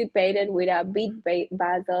participated with a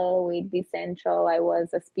Basel, with Decentral. I was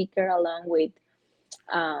a speaker along with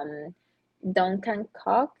um, Duncan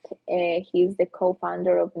Koch. He's the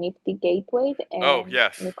co-founder of Nifty Gateway, Oh, and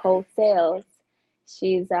yes. Nicole Sales.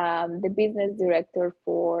 She's the business director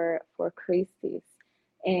for Christie's,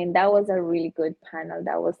 and that was a really good panel.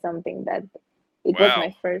 That was something that it was Wow.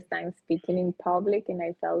 my first time speaking in public, and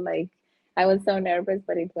I felt like I was so nervous,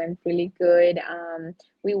 but it went really good.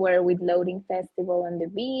 We were with Loading Festival on the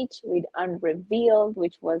beach, with Unrevealed,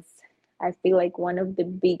 which was, I feel like, one of the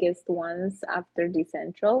biggest ones after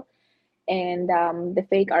Decentral, and the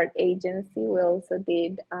Fake Art Agency. We also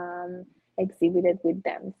did exhibited with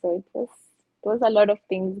them, so it was a lot of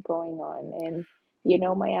things going on. And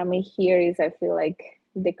Miami here is, I feel like,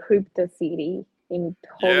 the crypto city in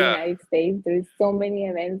whole Yeah. United States. There's so many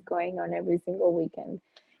events going on every single weekend.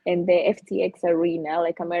 And the FTX Arena,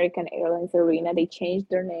 like American Airlines Arena, they changed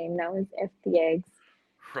their name. Now it's FTX.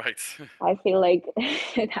 Right. I feel like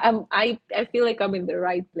I feel like I'm in the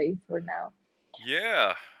right place for now.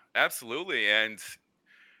 Yeah. Absolutely. And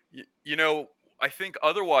you know, I think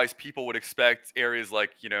otherwise people would expect areas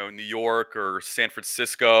like, New York or San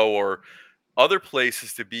Francisco or other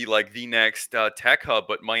places to be like the next tech hub,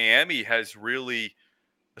 but Miami has really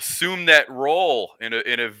assumed that role in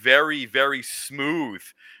a very, very smooth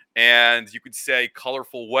and, you could say,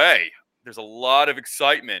 colorful way. There's a lot of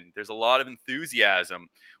excitement. There's a lot of enthusiasm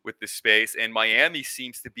with this space, and Miami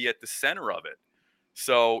seems to be at the center of it.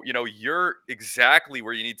 So, you're exactly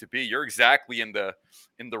where you need to be. You're exactly in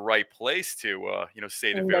the right place to,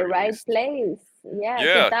 say the In the very right least. place. Yeah,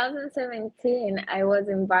 Yeah. 2017, I was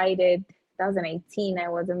invited, 2018, I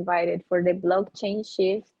was invited for the blockchain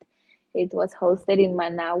shift. It was hosted in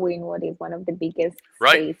Manaus, in what is one of the biggest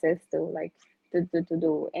Right. spaces to like to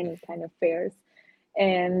do any kind of fairs.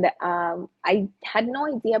 And I had no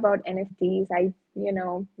idea about NFTs. I,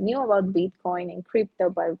 knew about Bitcoin and crypto,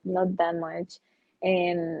 but not that much.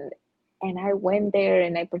 And I went there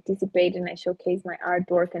and I participated and I showcased my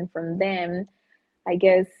artwork, and from them I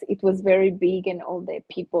guess it was very big, and all the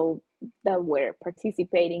people that were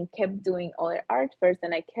participating kept doing other art fairs,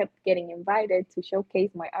 and I kept getting invited to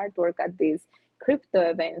showcase my artwork at these crypto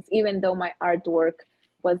events, even though my artwork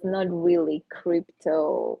was not really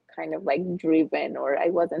crypto kind of like driven, or I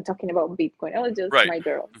wasn't talking about Bitcoin. I was just Right. my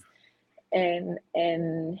girls. And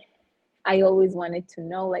I always wanted to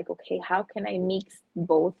know, like, okay, how can I mix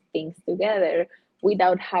both things together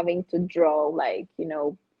without having to draw, like,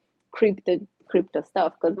 crypto crypto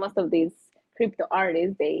stuff, because most of these crypto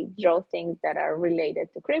artists, they draw things that are related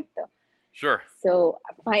to crypto. Sure. So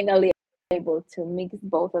finally able to mix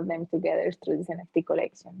both of them together through this NFT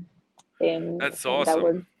collection, and That's and that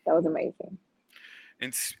awesome. was amazing.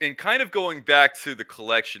 And kind of going back to the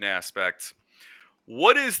collection aspect,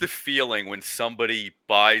 what is the feeling when somebody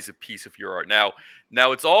buys a piece of your art?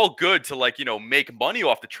 Now it's all good to, like, make money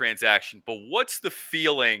off the transaction, but what's the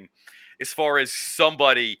feeling as far as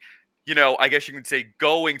somebody, I guess you can say,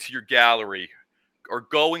 going to your gallery or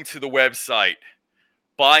going to the website,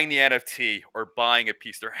 buying the NFT or buying a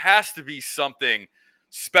piece? There has to be something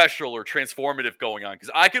special or transformative going on?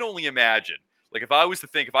 Because I can only imagine, like if I was to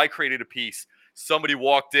think, if I created a piece, somebody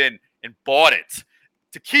walked in and bought it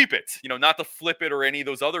to keep it, not to flip it or any of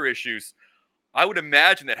those other issues, I would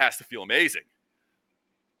imagine that has to feel amazing.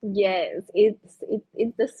 Yes, it's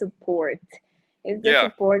the support. It's the Yeah,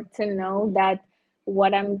 support to know that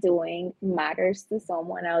what I'm doing matters to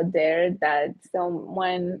someone out there, that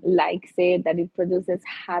someone likes it, that it produces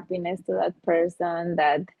happiness to that person,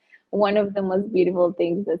 that one of the most beautiful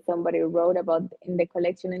things that somebody wrote about in the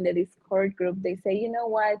collection in the Discord group, they say, you know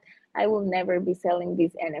what? I will never be selling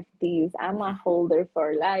these NFTs. I'm a holder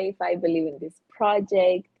for life. I believe in this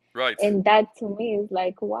project. right. And that to me is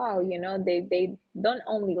like, wow, they don't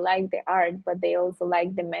only like the art, but they also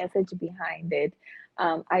like the message behind it.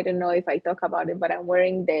 I don't know if I talk about it, but I'm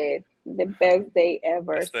wearing the best day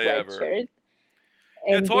ever Best day ever. sweatshirt,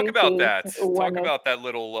 Yeah, and talk this about is that. one Talk of, about that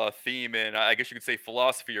little theme and I guess you could say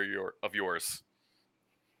philosophy of yours.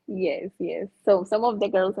 yes, yes. So some of the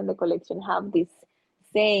girls in the collection have this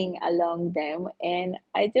saying along them, and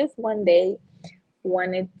I just one day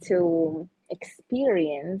wanted to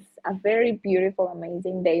experience a very beautiful,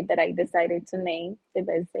 amazing day that I decided to name the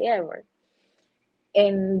best day ever.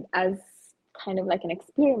 And as kind of like an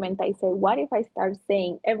experiment, I say, what if I start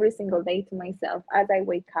saying every single day to myself as I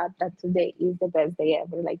wake up that today is the best day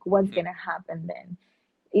ever? Like, what's Hmm. going to happen then?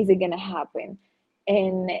 Is it going to happen?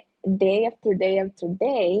 And day after day after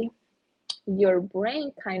day, your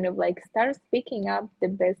brain kind of like starts picking up the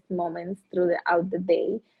best moments throughout the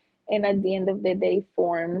day, and at the end of the day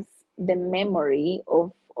forms the memory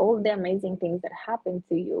of all the amazing things that happened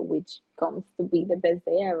to you, which comes to be the best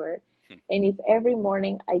day ever. Hmm. And if every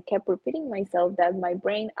morning I kept repeating myself that, my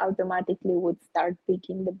brain automatically would start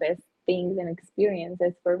picking the best things and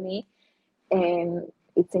experiences for me, and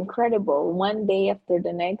it's incredible. One day after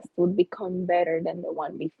the next would become better than the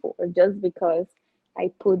one before, just because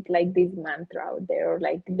I put like this mantra out there, or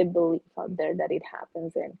like the belief out there that it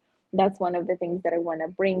happens. And that's one of the things that I want to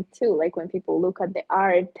bring too. Like when people look at the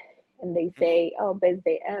art and they say, oh, best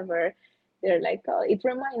day ever, they're like, oh, it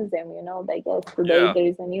reminds them, like, yes, today Yeah, there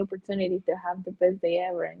is a new opportunity to have the best day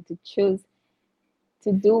ever and to choose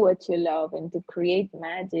to do what you love and to create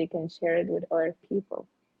magic and share it with other people.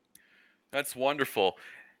 that's wonderful.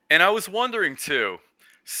 And I was wondering too,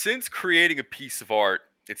 since creating a piece of art,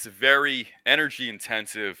 it's a very energy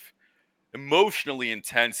intensive, emotionally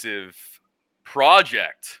intensive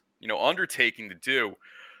project, undertaking to do.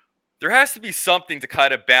 There has to be something to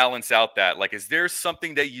kind of balance out that. Like, is there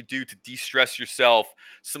something that you do to de stress yourself,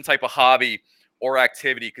 some type of hobby or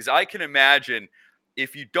activity? Because I can imagine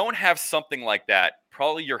if you don't have something like that,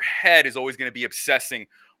 probably your head is always going to be obsessing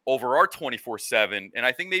over art 24/7. And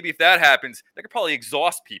I think maybe if that happens, that could probably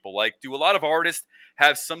exhaust people. Like, do a lot of artists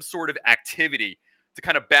have some sort of activity to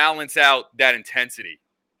kind of balance out that intensity,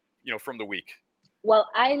 from the week? Well,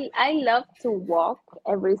 I love to walk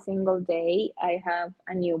every single day. I have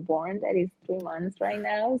a newborn that is 3 months right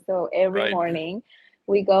now, so every Right? morning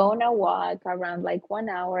we go on a walk around like 1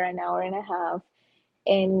 hour, an hour and a half,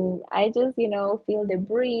 and I just, feel the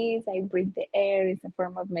breeze. I breathe the air. It's a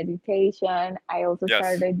form of meditation. I also Yes.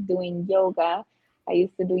 started doing yoga. I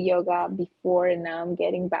used to do yoga before, and now I'm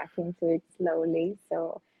getting back into it slowly.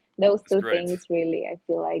 So those That's two great. things really, I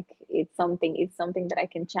feel like it's something that I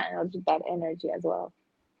can channel that energy as well.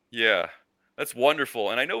 Yeah, that's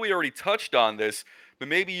wonderful. And I know we already touched on this, but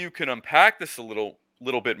maybe you can unpack this a little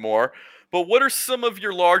bit more. But what are some of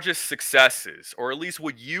your largest successes, or at least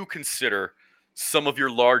what you consider some of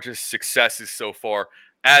your largest successes so far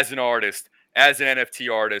as an artist, as an NFT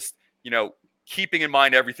artist, keeping in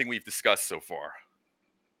mind everything we've discussed so far?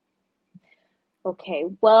 Okay,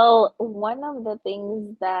 well, one of the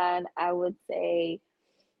things that I would say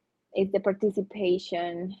is the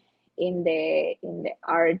participation in the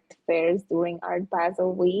art fairs during Art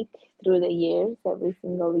Basel Week through the years, every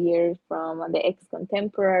single year, from the Ex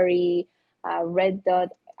Contemporary, Red Dot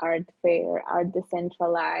Art Fair, Art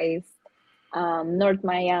Decentralized, North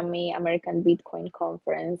Miami American Bitcoin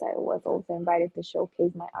Conference. I was also invited to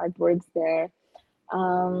showcase my artworks there.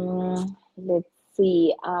 Let's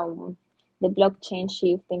see, the blockchain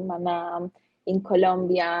shift in Manam. In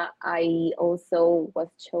Colombia, I also was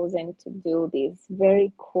chosen to do this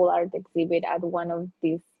very cool art exhibit at one of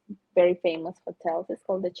these very famous hotels. It's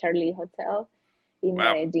called the Charlie Hotel in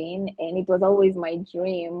Wow. Medellin, and it was always my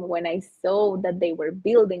dream when I saw that they were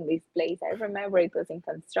building this place. I remember it was in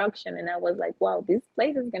construction, and I was like, wow, this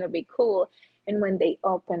place is gonna be cool. And when they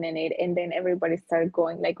opened in it, and then everybody started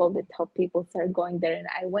going, like all the top people started going there, and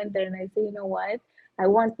I went there and I said, you know what? I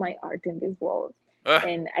want my art in this world. Uh,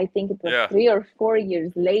 And I think it was yeah. 3 or 4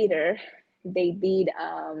 years later, they did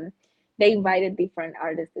they invited different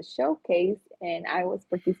artists to showcase, and I was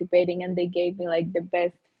participating, and they gave me like the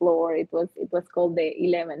best floor. It was called the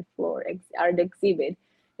 11th floor art exhibit,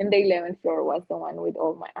 and the 11th floor was the one with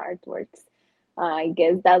all my artworks. I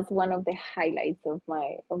guess that's one of the highlights of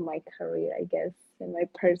my career, I guess, and my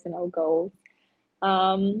personal goals.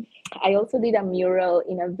 um, I also did a mural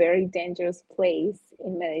in a very dangerous place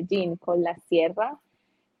in Medellin called La Sierra,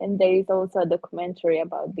 and there is also a documentary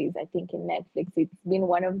about this, I think, in Netflix. It's been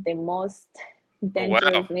one of the most Oh wow.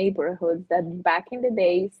 dangerous neighborhoods that back in the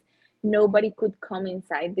days, nobody could come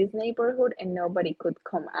inside this neighborhood and nobody could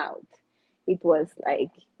come out. It was like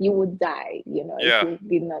you would die, if Yeah. you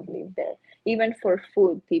did not live there. Even for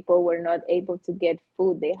food, people were not able to get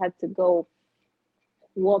food. They had to go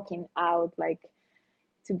walking out, like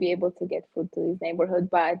to be able to get food to this neighborhood.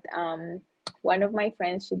 But one of my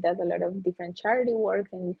friends, she does a lot of different charity work,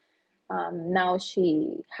 and now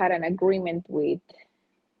she had an agreement with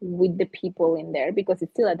the people in there because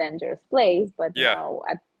it's still a dangerous place. But Yeah. now,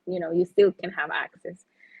 you still can have access.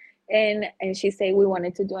 And she said we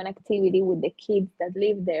wanted to do an activity with the kids that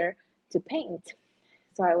live there to paint.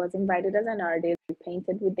 So I was invited as an artist. We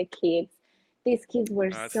painted with the kids. These kids were Oh,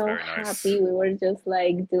 that's so very nice. happy. We were just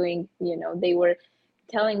like doing, they were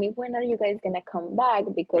telling me, when are you guys gonna come back?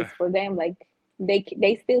 Because for them, like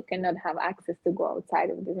they still cannot have access to go outside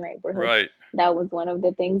of this neighborhood. Right. That was one of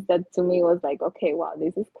the things that to me was like, okay, wow,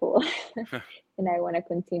 this is cool, and I want to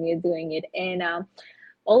continue doing it. And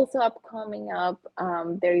also upcoming up,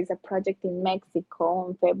 there is a project in Mexico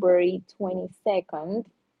on February 22nd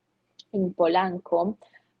in Polanco.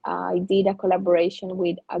 I did a collaboration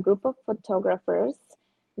with a group of photographers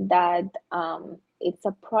that it's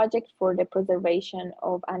a project for the preservation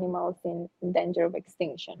of animals in danger of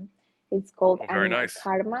extinction. It's called Oh, very Animal nice.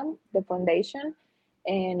 Karma, the foundation.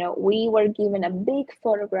 And we were given a big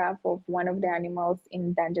photograph of one of the animals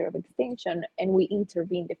in danger of extinction, and we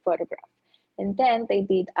intervened the photograph. And then they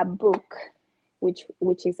did a book, which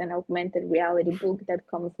is an augmented reality book that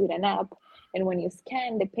comes with an app, and when you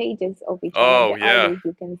scan the pages of each one of Oh the yeah. artists,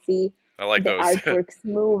 you can see I like the those. artworks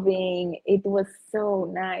moving. It was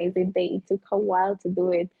so nice. It took a while to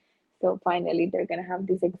do it. So finally, they're going to have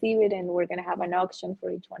this exhibit, and we're going to have an auction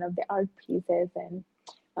for each one of the art pieces. And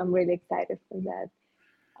I'm really excited for that.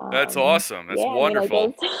 That's awesome. That's Yeah, I mean, I wonderful.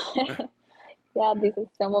 guess, yeah, this is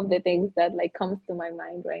some of the things that like comes to my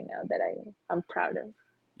mind right now that I'm proud of.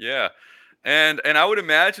 Yeah. And I would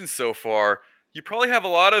imagine so far you probably have a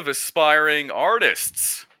lot of aspiring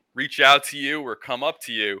artists reach out to you or come up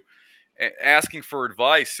to you asking for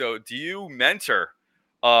advice. So do you mentor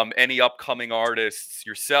any upcoming artists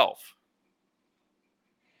yourself?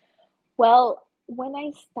 Well, when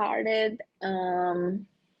I started,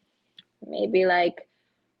 maybe like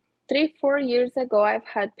 3 4 years ago, I've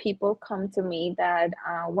had people come to me that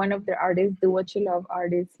one of their artists, Do What You Love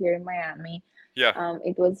artists here in Miami. Yeah.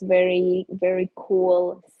 It was very very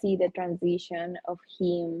cool see the transition of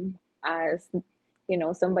him as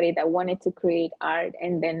somebody that wanted to create art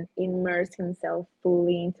and then immerse himself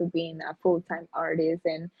fully into being a full-time artist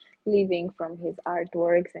and living from his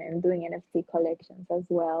artworks and doing NFT collections as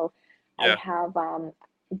well. I Yeah. have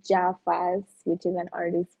Jafas, which is an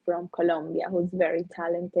artist from Colombia who's very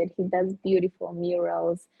talented. He does beautiful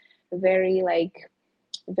murals, very like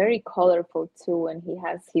very colorful too, and he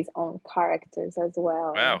has his own characters as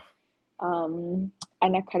well. And Wow.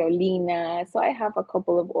 Ana Carolina. So I have a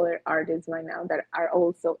couple of other artists right now that are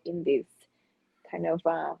also in this kind of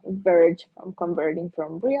verge from converting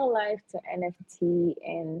from real life to NFT.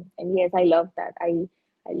 And yes, I love that. I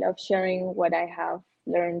love sharing what I have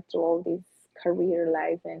learned through all this career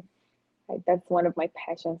life, and that's one of my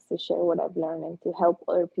passions, to share what I've learned and to help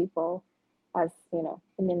other people as in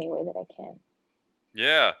any way that I can.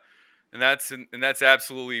 Yeah. And that's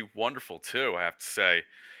absolutely wonderful too, I have to say.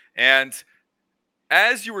 And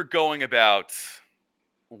as you were going about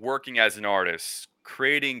working as an artist,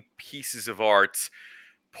 creating pieces of art,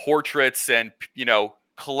 portraits and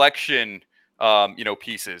collection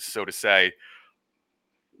pieces, so to say,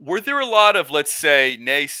 were there a lot of, let's say,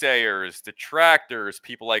 naysayers, detractors,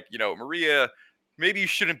 people like, Maria, maybe you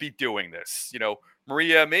shouldn't be doing this,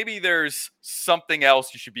 Maria, maybe there's something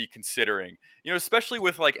else you should be considering, especially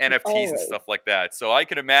with like NFTs and Always. stuff like that. So I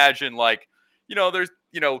can imagine, like, there's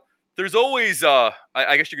there's always I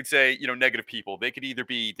guess you could say, negative people. They could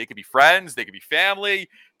be friends, they could be family,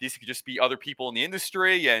 these could just be other people in the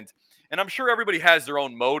industry, and I'm sure everybody has their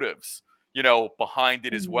own motives, behind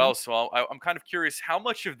it as Mhm. well. So I'm kind of curious, how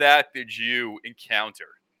much of that did you encounter?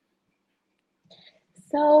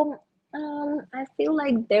 So I feel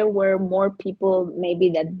like there were more people maybe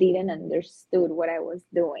that didn't understood what I was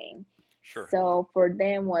doing. Sure. So for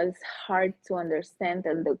them was hard to understand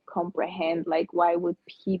and to comprehend, like why would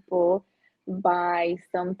people buy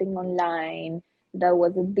something online that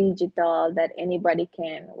was a digital that anybody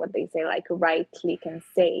can, what they say, like right click and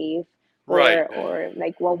save, Right. or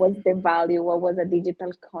like what was the value, what was a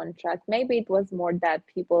digital contract. Maybe it was more that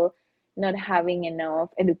people not having enough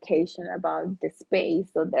education about the space,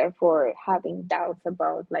 so therefore having doubts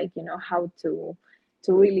about, like, how to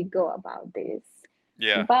really go about this.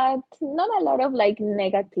 Yeah. But not a lot of like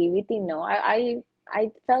negativity. No, I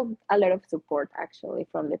felt a lot of support actually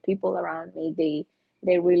from the people around me.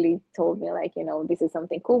 They really told me, like, this is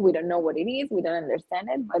something cool. We don't know what it is, we don't understand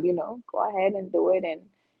it, but go ahead and do it, and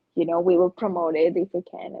we will promote it if we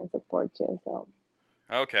can and support you. So,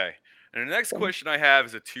 Okay. And the next so question I have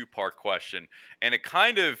is a two-part question, and it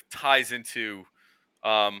kind of ties into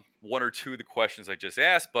one or two of the questions I just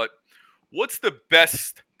asked. But what's the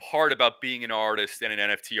best part about being an artist and an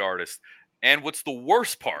NFT artist, and what's the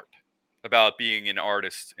worst part about being an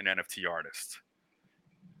artist and NFT artist?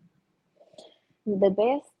 the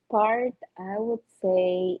best part, I would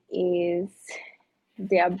say, is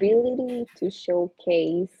the ability to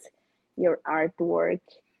showcase your artwork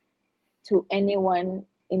to anyone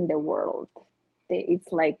in the world.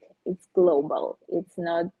 It's like it's global. It's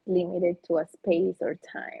not limited to a space or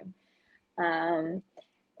time. Um,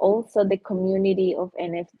 Also, the community of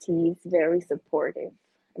NFT is very supportive.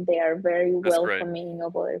 They are very That's great. welcoming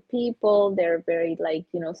of other people. They're very, like,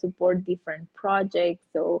 support different projects.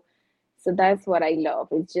 So that's what I love.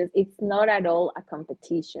 It's not at all a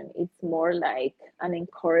competition. It's more like an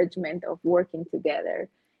encouragement of working together.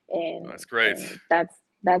 and That's great. and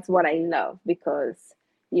that's what I love, because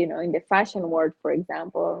in the fashion world, for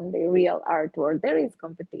example, in the real art world, there is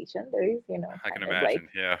competition. There is, I can kind of like, imagine.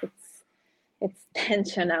 Yeah. it's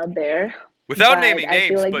tension out there. Without But naming I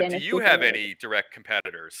feel names, like the but do you NFT have community. any direct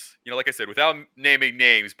competitors? Like I said, without naming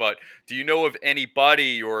names, but do you know of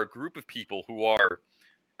anybody or a group of people who are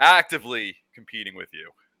actively competing with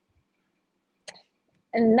you?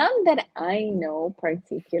 And none that I know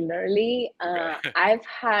particularly. Okay. I've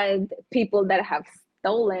had people that have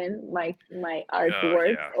stolen my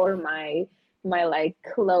artworks Yeah. or my like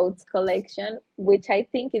clothes collection, which I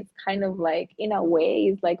think is kind of like, in a way,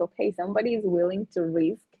 is like, okay, somebody is willing to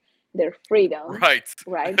risk their freedom, Right.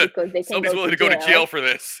 right? Because they can Somebody's go willing to to go to jail jail for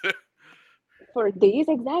this. It's for this.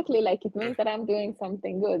 Exactly, like, it means that I'm doing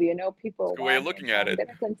something good. a People good way of want it, looking so at I'm it.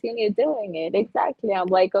 gonna continue doing it. Exactly. I'm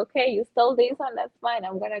like, okay, you stole this one, that's fine.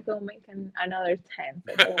 I'm gonna go make another 10,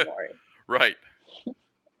 so don't worry. Right.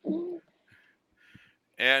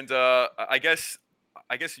 And I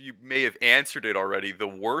guess you may have answered it already. The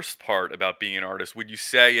worst part about being an artist, would you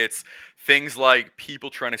say it's things like people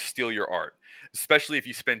trying to steal your art, especially if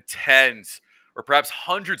you spend tens or perhaps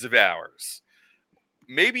hundreds of hours,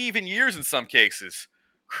 maybe even years in some cases,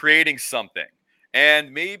 creating something?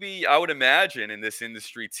 And maybe I would imagine in this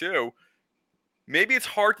industry too, maybe it's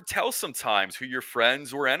hard to tell sometimes who your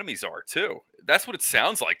friends or enemies are too. That's what it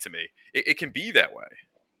sounds like to me. It can be that way.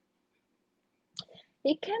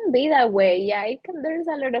 It can be that way. Yeah, it can. There's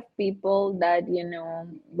a lot of people that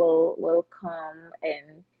will come,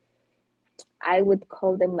 and I would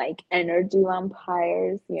call them like energy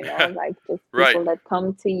vampires. Like, just Right. people that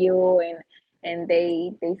come to you, and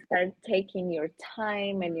they start taking your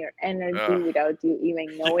time and your Uh, energy without you even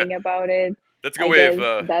yeah. knowing about it. That's a good I way of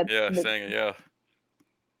guess that's yeah, the saying it, yeah.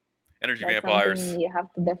 Energy that's something vampires. you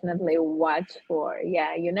have to definitely watch for.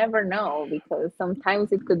 Yeah, you never know, because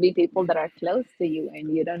sometimes it could be people that are close to you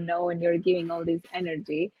and you don't know, and you're giving all this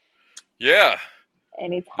energy, Yeah.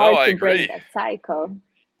 and it's No, hard I to break agree. that cycle.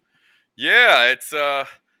 Yeah, it's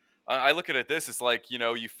I look at it this, it's like,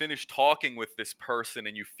 you finish talking with this person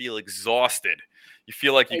and you feel exhausted. You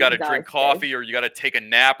feel like you got to drink Exhausted. coffee or you got to take a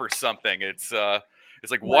nap or something. It's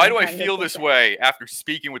like, why do I feel this 100%. way after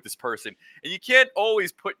speaking with this person? And you can't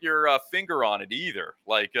always put your finger on it either.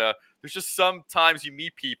 Like there's just sometimes you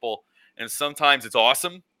meet people and sometimes it's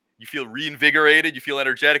awesome. You feel reinvigorated, you feel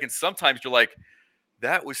energetic, and sometimes you're like,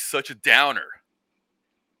 that was such a downer.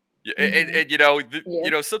 Yeah, Hmm.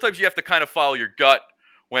 Yes. sometimes you have to kind of follow your gut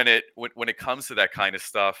when it comes to that kind of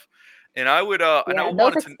stuff. And I Yeah, would those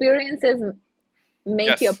wanted to. experiences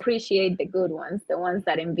make you Yes, appreciate the good ones, the ones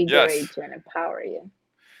that yes, invigorate you and empower you.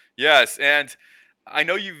 yes. And I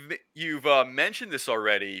know you've mentioned this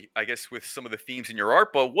already, I guess, with some of the themes in your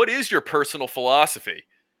art. But what is your personal philosophy?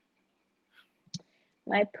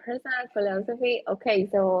 My personal philosophy, okay,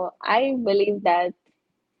 so I believe that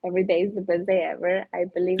every day is the best day ever. I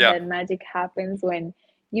believe Yeah, that magic happens when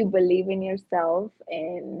you believe in yourself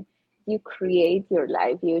and you create your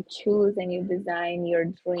life. You choose and you design your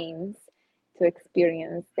dreams to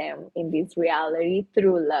experience them in this reality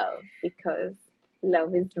through love, because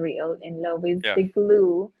love is real and love is Yeah. the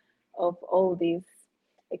glue of all these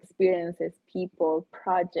experiences, people,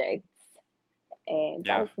 projects. And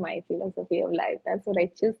Yeah. that's my philosophy of life. That's what I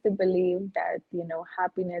choose to believe, that,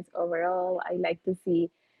 happiness overall. I like to see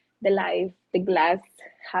the glass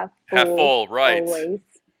half Half full full, right. always.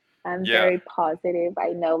 I'm Yeah. very positive. I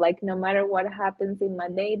know, like, no matter what happens in my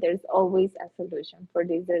day, there's always a solution for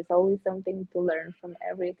this. There's always something to learn from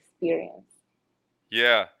every experience.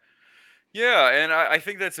 Yeah. Yeah. And I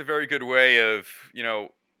think that's a very good way of,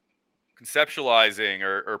 conceptualizing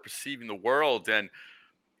or perceiving the world. And,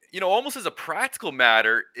 almost as a practical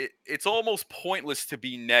matter, it's almost pointless to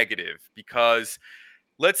be negative because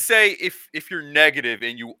let's say if you're negative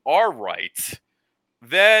and you are right,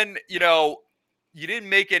 then you didn't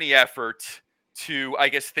make any effort to, I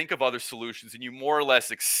guess, think of other solutions, and you more or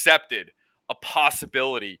less accepted a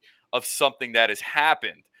possibility of something that has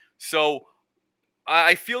happened. So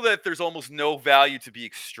I feel that there's almost no value to be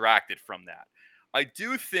extracted from that. I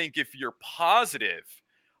do think if you're positive,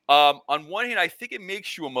 on one hand, I think it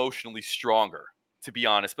makes you emotionally stronger, to be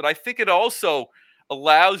honest. But I think it also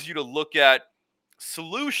allows you to look at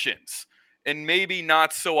solutions and maybe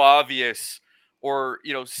not so obvious or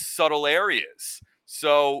subtle areas.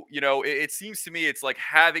 So it seems to me it's like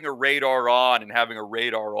having a radar on and having a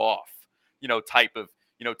radar off, type of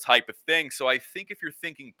thing. So I think if you're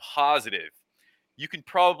thinking positive, you can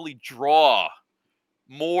probably draw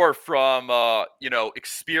more from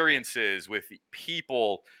experiences with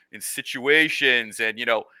people and situations and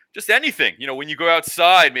just anything. When you go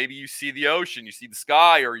outside, maybe you see the ocean, you see the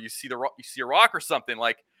sky, or you see you see a rock or something.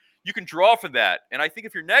 Like, you can draw from that. And I think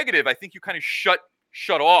if you're negative, I think you kind of shut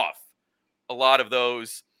off a lot of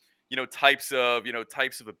those types of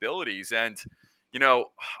abilities. And you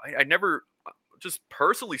know I never, just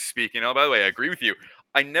personally speaking, oh, by the way, I agree with you.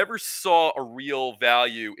 I never saw a real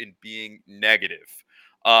value in being negative.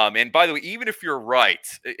 And by the way, even if you're right,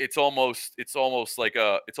 it's almost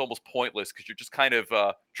pointless because you're just kind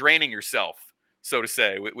of draining yourself, so to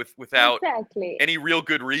say, without Exactly. any real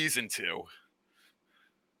good reason to.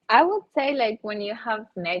 I would say, like, when you have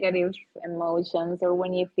negative emotions or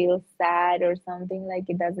when you feel sad or something, like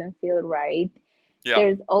it doesn't feel right, Yeah.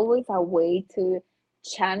 there's always a way to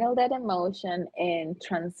channel that emotion and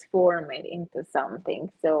transform it into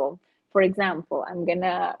something. So, for example, I'm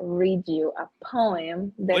gonna read you a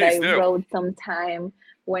poem that Please I do. wrote sometime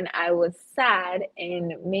when I was sad,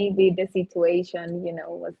 and maybe the situation,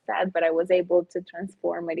 was sad, but I was able to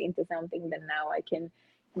transform it into something that now I can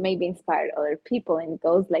maybe inspire other people. And it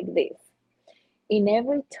goes like this: In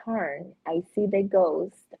every turn, I see the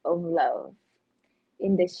ghost of love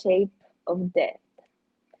in the shape of death.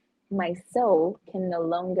 My soul can no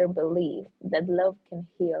longer believe that love can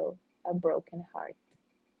heal a broken heart.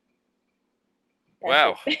 That's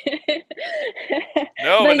Wow. it.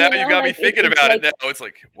 No, but But now you got me like thinking it's about it. like, Now it's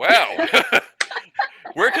like, wow.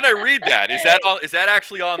 Where can I read that? Is that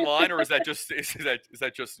actually online, or is that just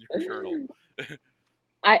your journal?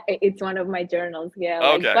 it's one of my journals, yeah.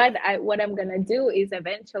 Like, Okay. but what I'm gonna do is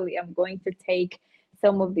eventually I'm going to take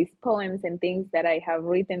some of these poems and things that I have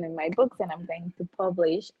written in my books, and I'm going to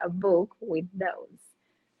publish a book with those.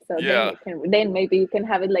 So then Yeah. then maybe you can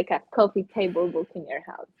have it like a coffee table book in your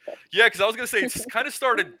house. But Yeah, because I was gonna say it's kind of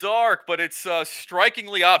started dark, but it's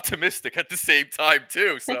strikingly optimistic at the same time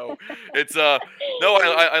too. So it's no,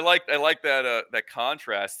 I like that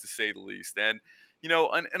contrast, to say the least. And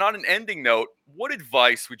and on an ending note, what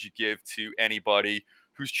advice would you give to anybody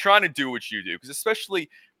who's trying to do what you do? Because especially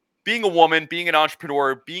being a woman, being an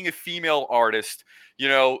entrepreneur, being a female artist,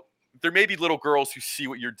 there may be little girls who see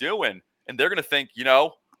what you're doing and they're gonna think,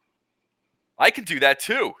 I can do that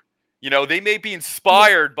too. They may be yeah.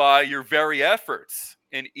 inspired by your very efforts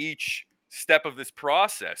in each step of this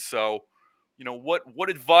process. So, what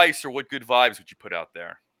advice or what good vibes would you put out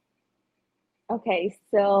there? Okay,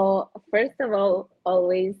 so first of all,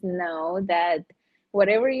 always know that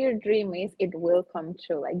whatever your dream is, it will come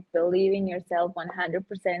true. Like, believe in yourself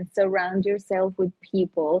 100%. Surround yourself with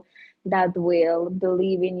people that will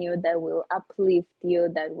believe in you, that will uplift you,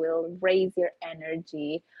 that will raise your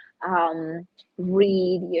energy. Um,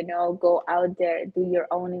 Read, go out there, do your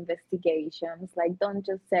own investigations. Like, don't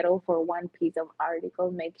just settle for one piece of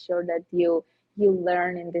article. Make sure that you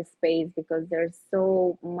learn in this space, because there's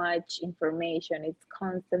so much information. It's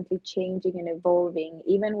constantly changing and evolving.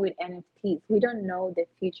 Even with NFTs, we don't know the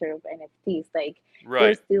future of NFTs. Like, we're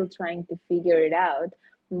Right. still trying to figure it out.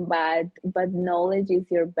 But knowledge is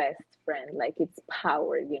your best friend. Like, it's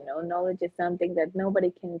power. Knowledge is something that nobody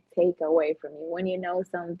can take away from you. When you know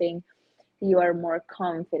something, you are more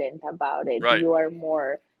confident about it. Right. You are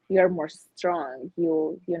more strong.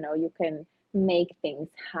 You know, you can make things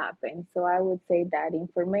happen. So I would say that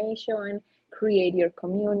information, create your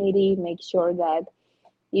community, make sure that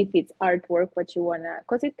if it's artwork, what you wanna,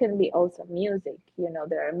 because it can be also music. You know,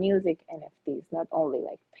 there are music NFTs, not only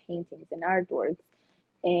like paintings and artworks,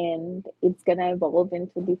 and it's gonna evolve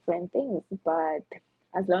into different things. But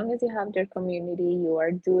as long as you have your community, you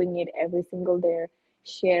are doing it every single day,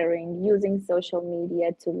 sharing, using social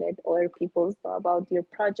media to let other people know about your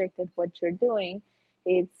project and what you're doing.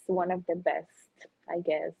 It's one of the best, I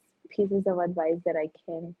guess, pieces of advice that I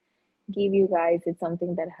can give you guys. It's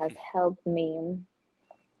something that has helped me,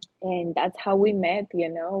 and that's how we met, you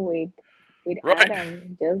know, with Right.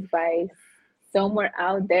 Adam, just by somewhere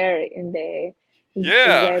out there in the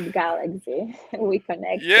Yeah. web galaxy. We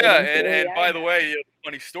connected, Yeah. and And here we and are by the now. way, the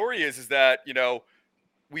funny story is that,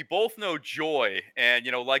 we both know Joy, and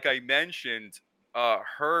like I mentioned,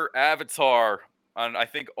 her avatar on, I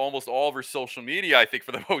think, almost all of her social media, I think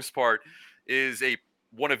for the most part, is a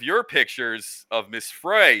one of your pictures of Miss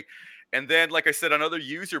Frey. And then, like I said, on other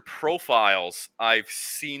user profiles, I've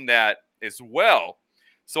seen that as well.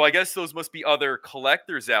 So I guess those must be other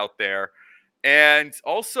collectors out there. And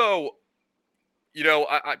also,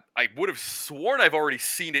 I would have sworn I've already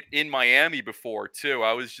seen it in Miami before too.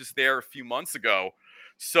 I was just there a few months ago.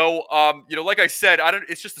 So, like I said, I don't.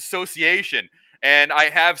 It's just association, and I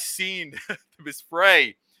have seen Miss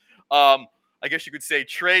Frey. Um, I guess you could say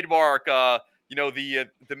trademark.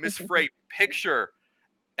 The Miss Frey picture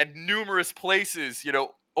at numerous places.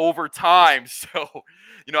 Over time. So,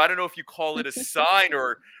 I don't know if you call it a sign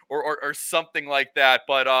or something like that,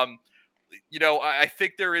 but I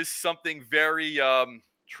think there is something very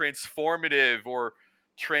transformative or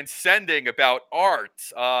transcending about art.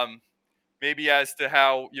 Maybe as to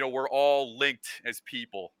how we're all linked as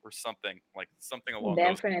people, or something along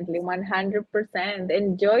those. Definitely, 100%.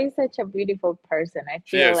 And Joy is such a beautiful person. I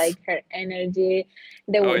She feel is. like her energy,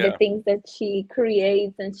 Oh the yeah, things that she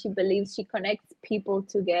creates and she believes, she connects people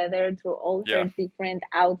together through all her yeah. different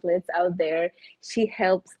outlets out there. She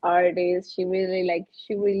helps artists. She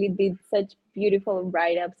really did such beautiful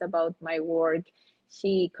write-ups about my work.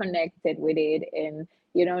 She connected with it, and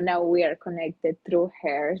now we are connected through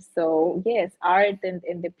her. So yes, art and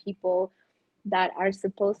the people that are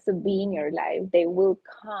supposed to be in your life, they will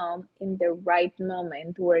come in the right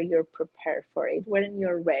moment where you're prepared for it, when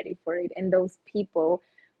you're ready for it. And those people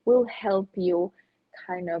will help you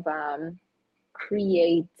kind of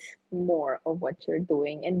create more of what you're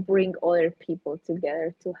doing and bring other people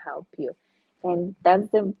together to help you. And that's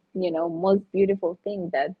the most beautiful thing,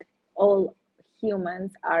 that all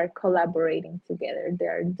humans are collaborating together. They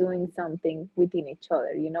are doing something within each other.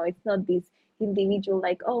 It's not this individual,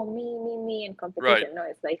 like, oh, me and Right. competition. No,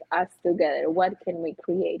 it's like us together. What can we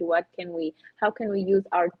create? How can we use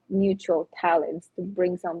our mutual talents to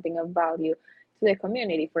bring something of value to the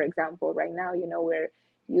community? For example, right now, we're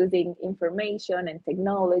using information and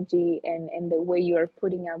technology, and the way you're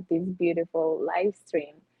putting out this beautiful live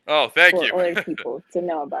stream Oh, thank for you. other people to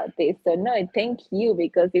know about this. So no, thank you,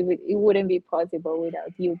 because it wouldn't be possible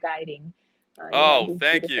without you guiding, Oh, this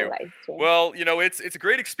thank beautiful you. live stream. Well, it's a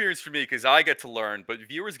great experience for me because I get to learn, but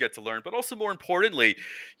viewers get to learn, but also more importantly,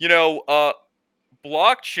 you know, uh,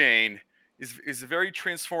 blockchain is a very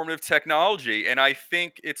transformative technology, and I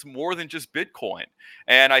think it's more than just Bitcoin.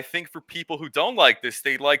 And I think for people who don't like this,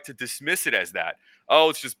 they like to dismiss it as that. Oh,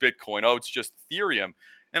 it's just Bitcoin. Oh, it's just Ethereum.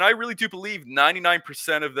 And I really do believe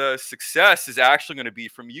 99% of the success is actually going to be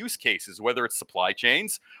from use cases, whether it's supply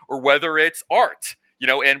chains or whether it's art.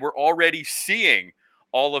 And we're already seeing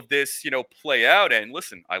all of this, play out. And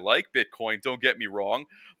listen, I like Bitcoin, don't get me wrong,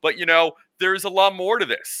 but there's a lot more to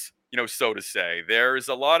this, so to say. There's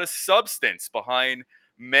a lot of substance behind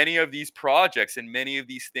many of these projects and many of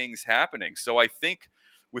these things happening. So I think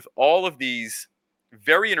with all of these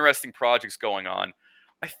very interesting projects going on,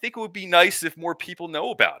 I think it would be nice if more people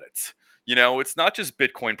know about it. It's not just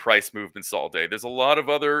Bitcoin price movements all day. There's a lot of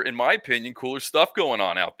other, in my opinion, cooler stuff going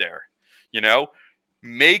on out there. You know,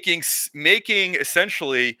 making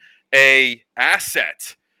essentially a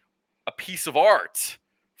asset, a piece of art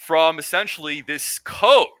from essentially this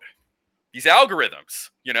code, these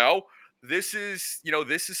algorithms. This is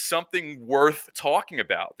something worth talking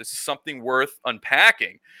about. This is something worth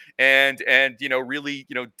unpacking and really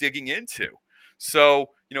digging into. So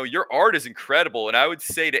your art is incredible, and I would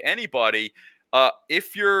say to anybody,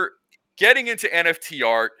 if you're getting into NFT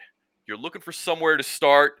art, you're looking for somewhere to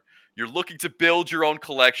start, you're looking to build your own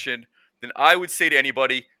collection, then I would say to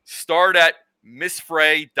anybody, start at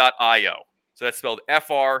missfray.io. So that's spelled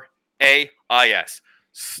Frais.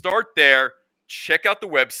 Start there, check out the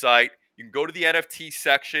website. You can go to the NFT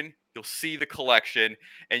section, you'll see the collection,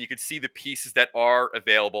 and you can see the pieces that are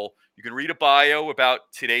available. You can read a bio about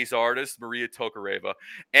today's artist, Maria Tokareva,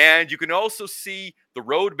 and you can also see the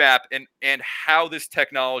roadmap and how this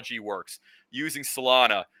technology works using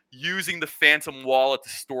Solana, using the Phantom wallet to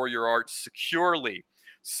store your art securely.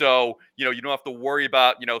 So, you don't have to worry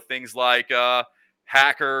about, things like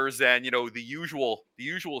hackers and, the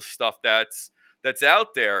usual stuff that's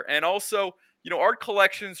out there. And also, art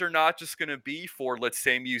collections are not just going to be for, let's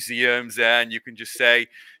say, museums, and you can just say,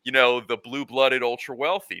 the blue-blooded ultra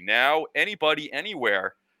wealthy. Now anybody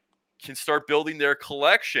anywhere can start building their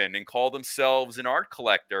collection and call themselves an art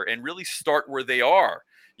collector and really start where they are.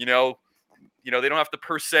 You know, they don't have to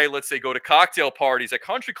per se, let's say, go to cocktail parties at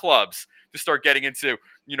country clubs to start getting into,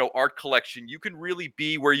 art collection. You can really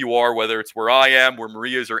be where you are, whether it's where I am, where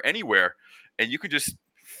Maria is, or anywhere. And you can just,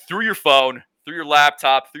 through your phone, through your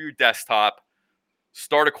laptop, through your desktop,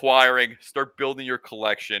 start acquiring, start building your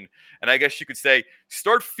collection. And I guess you could say,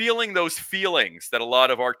 start feeling those feelings that a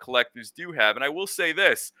lot of art collectors do have. And I will say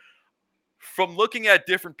this, from looking at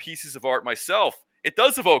different pieces of art myself, it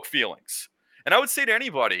does evoke feelings. And I would say to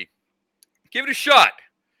anybody, give it a shot.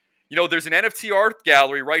 There's an NFT art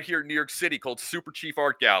gallery right here in New York City called Super Chief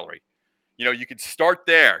Art Gallery. You can start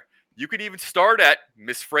there. You can even start at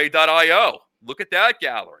MissFrey.io. Look at that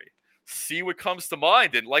gallery. See what comes to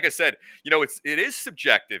mind. And like I said, it is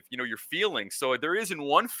subjective, your feelings. So there isn't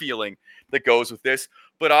one feeling that goes with this.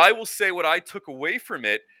 But I will say what I took away from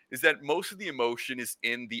it is that most of the emotion is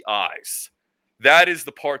in the eyes. That is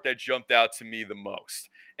the part that jumped out to me the most.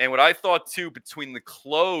 And what I thought too, between the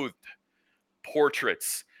clothed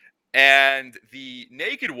portraits and the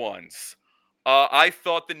naked ones, I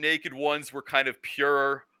thought the naked ones were kind of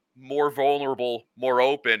purer, more vulnerable, more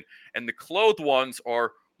open, and the clothed ones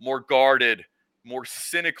are more guarded, more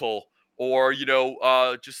cynical, or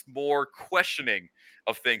just more questioning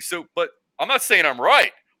of things. So, but I'm not saying I'm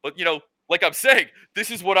right, but like I'm saying, this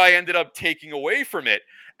is what I ended up taking away from it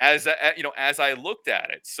as I looked at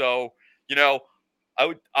it. So, you know,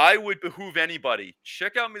 I would behoove anybody,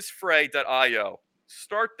 check out MissFrey.io,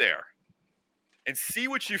 start there, and see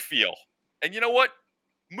what you feel. And you know what?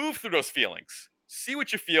 Move through those feelings. See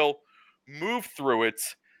what you feel, move through it,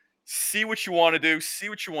 see what you want to do, see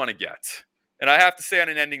what you want to get. And I have to say, on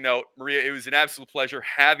an ending note, Maria, it was an absolute pleasure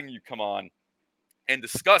having you come on and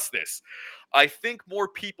discuss this. I think more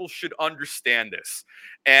people should understand this.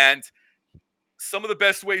 And some of the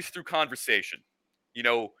best ways through conversation.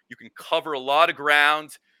 You can cover a lot of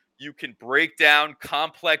ground. You can break down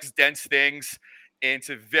complex, dense things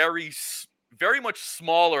into very much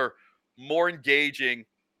smaller, more engaging,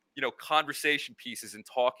 conversation pieces and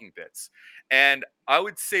talking bits. And I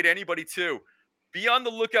would say to anybody too, be on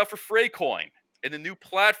the lookout for Fraycoin and the new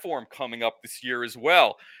platform coming up this year as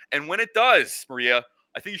well. And when it does, Maria,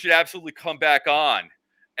 I think you should absolutely come back on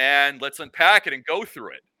and let's unpack it and go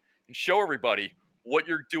through it and show everybody what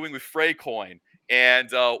you're doing with Fraycoin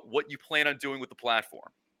and what you plan on doing with the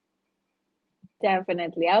platform.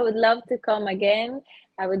 Definitely. I would love to come again.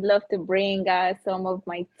 I would love to bring some of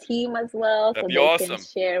my team as well That'd so be they can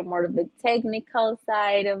awesome. share more of the technical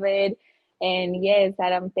side of it. And yes,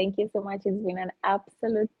 Adam, thank you so much. It's been an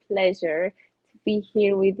absolute pleasure to be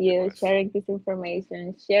here with you, Likewise. sharing this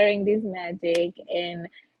information, sharing this magic. And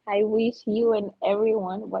I wish you and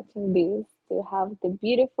everyone watching this to have the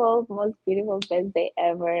beautiful, most beautiful, best day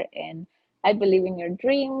ever. And I believe in your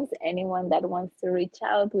dreams. Anyone that wants to reach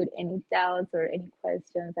out with any doubts or any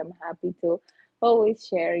questions, I'm happy to always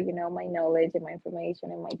share, my knowledge and my information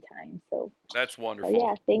and my time. That's So wonderful.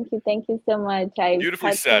 yeah, thank you so much. I've Beautifully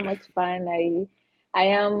had so said. much fun.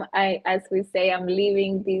 As we say, I'm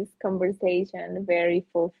leaving this conversation very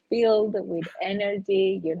fulfilled with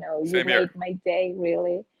energy. You Same here. made my day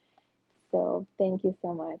really. So thank you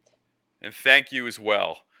so much. And thank you as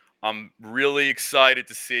well. I'm really excited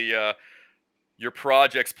to see your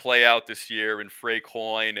projects play out this year in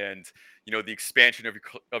Fraycoin and the expansion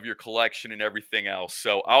of your collection and everything else.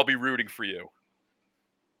 So I'll be rooting for you.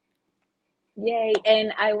 Yay.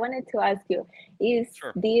 And I wanted to ask you, is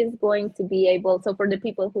Sure. this going to be able, so for the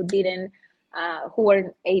people who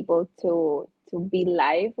weren't able to be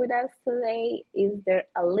live with us today, is there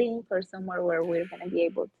a link or somewhere where we're going to be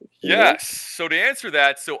able to see this? Yes. So to answer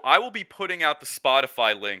that, so I will be putting out the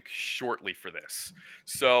Spotify link shortly for this.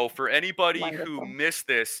 So for anybody who Wonderful. missed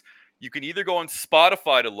this, you can either go on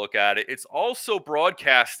Spotify to look at it. It's also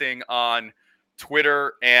broadcasting on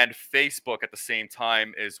Twitter and Facebook at the same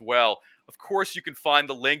time as well. Of course, you can find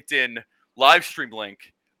the LinkedIn live stream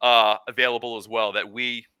link available as well that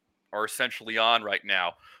we are essentially on right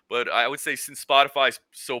now. But I would say since Spotify's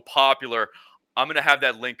so popular, I'm going to have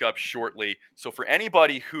that link up shortly. So for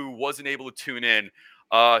anybody who wasn't able to tune in,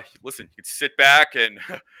 listen, you can sit back and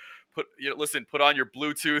put on your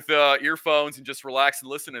Bluetooth earphones and just relax and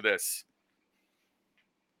listen to this.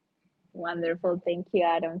 Wonderful. Thank you,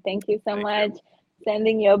 Adam. Thank you so Thank you. much.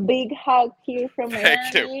 Sending you a big hug here from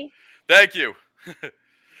Thank you. Miami. Thank you.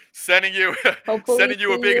 sending you Hopefully, sending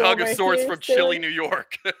you a see big you hug of over sorts here from chilly soon. New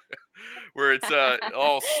York, where it's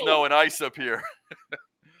all snow and ice up here.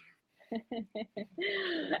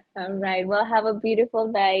 All right. Well, have a beautiful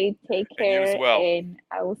night. Take And you as care, well. and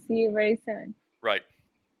I will see you very soon. Right.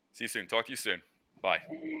 See you soon. Talk to you soon. Bye.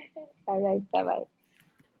 All right. Bye bye.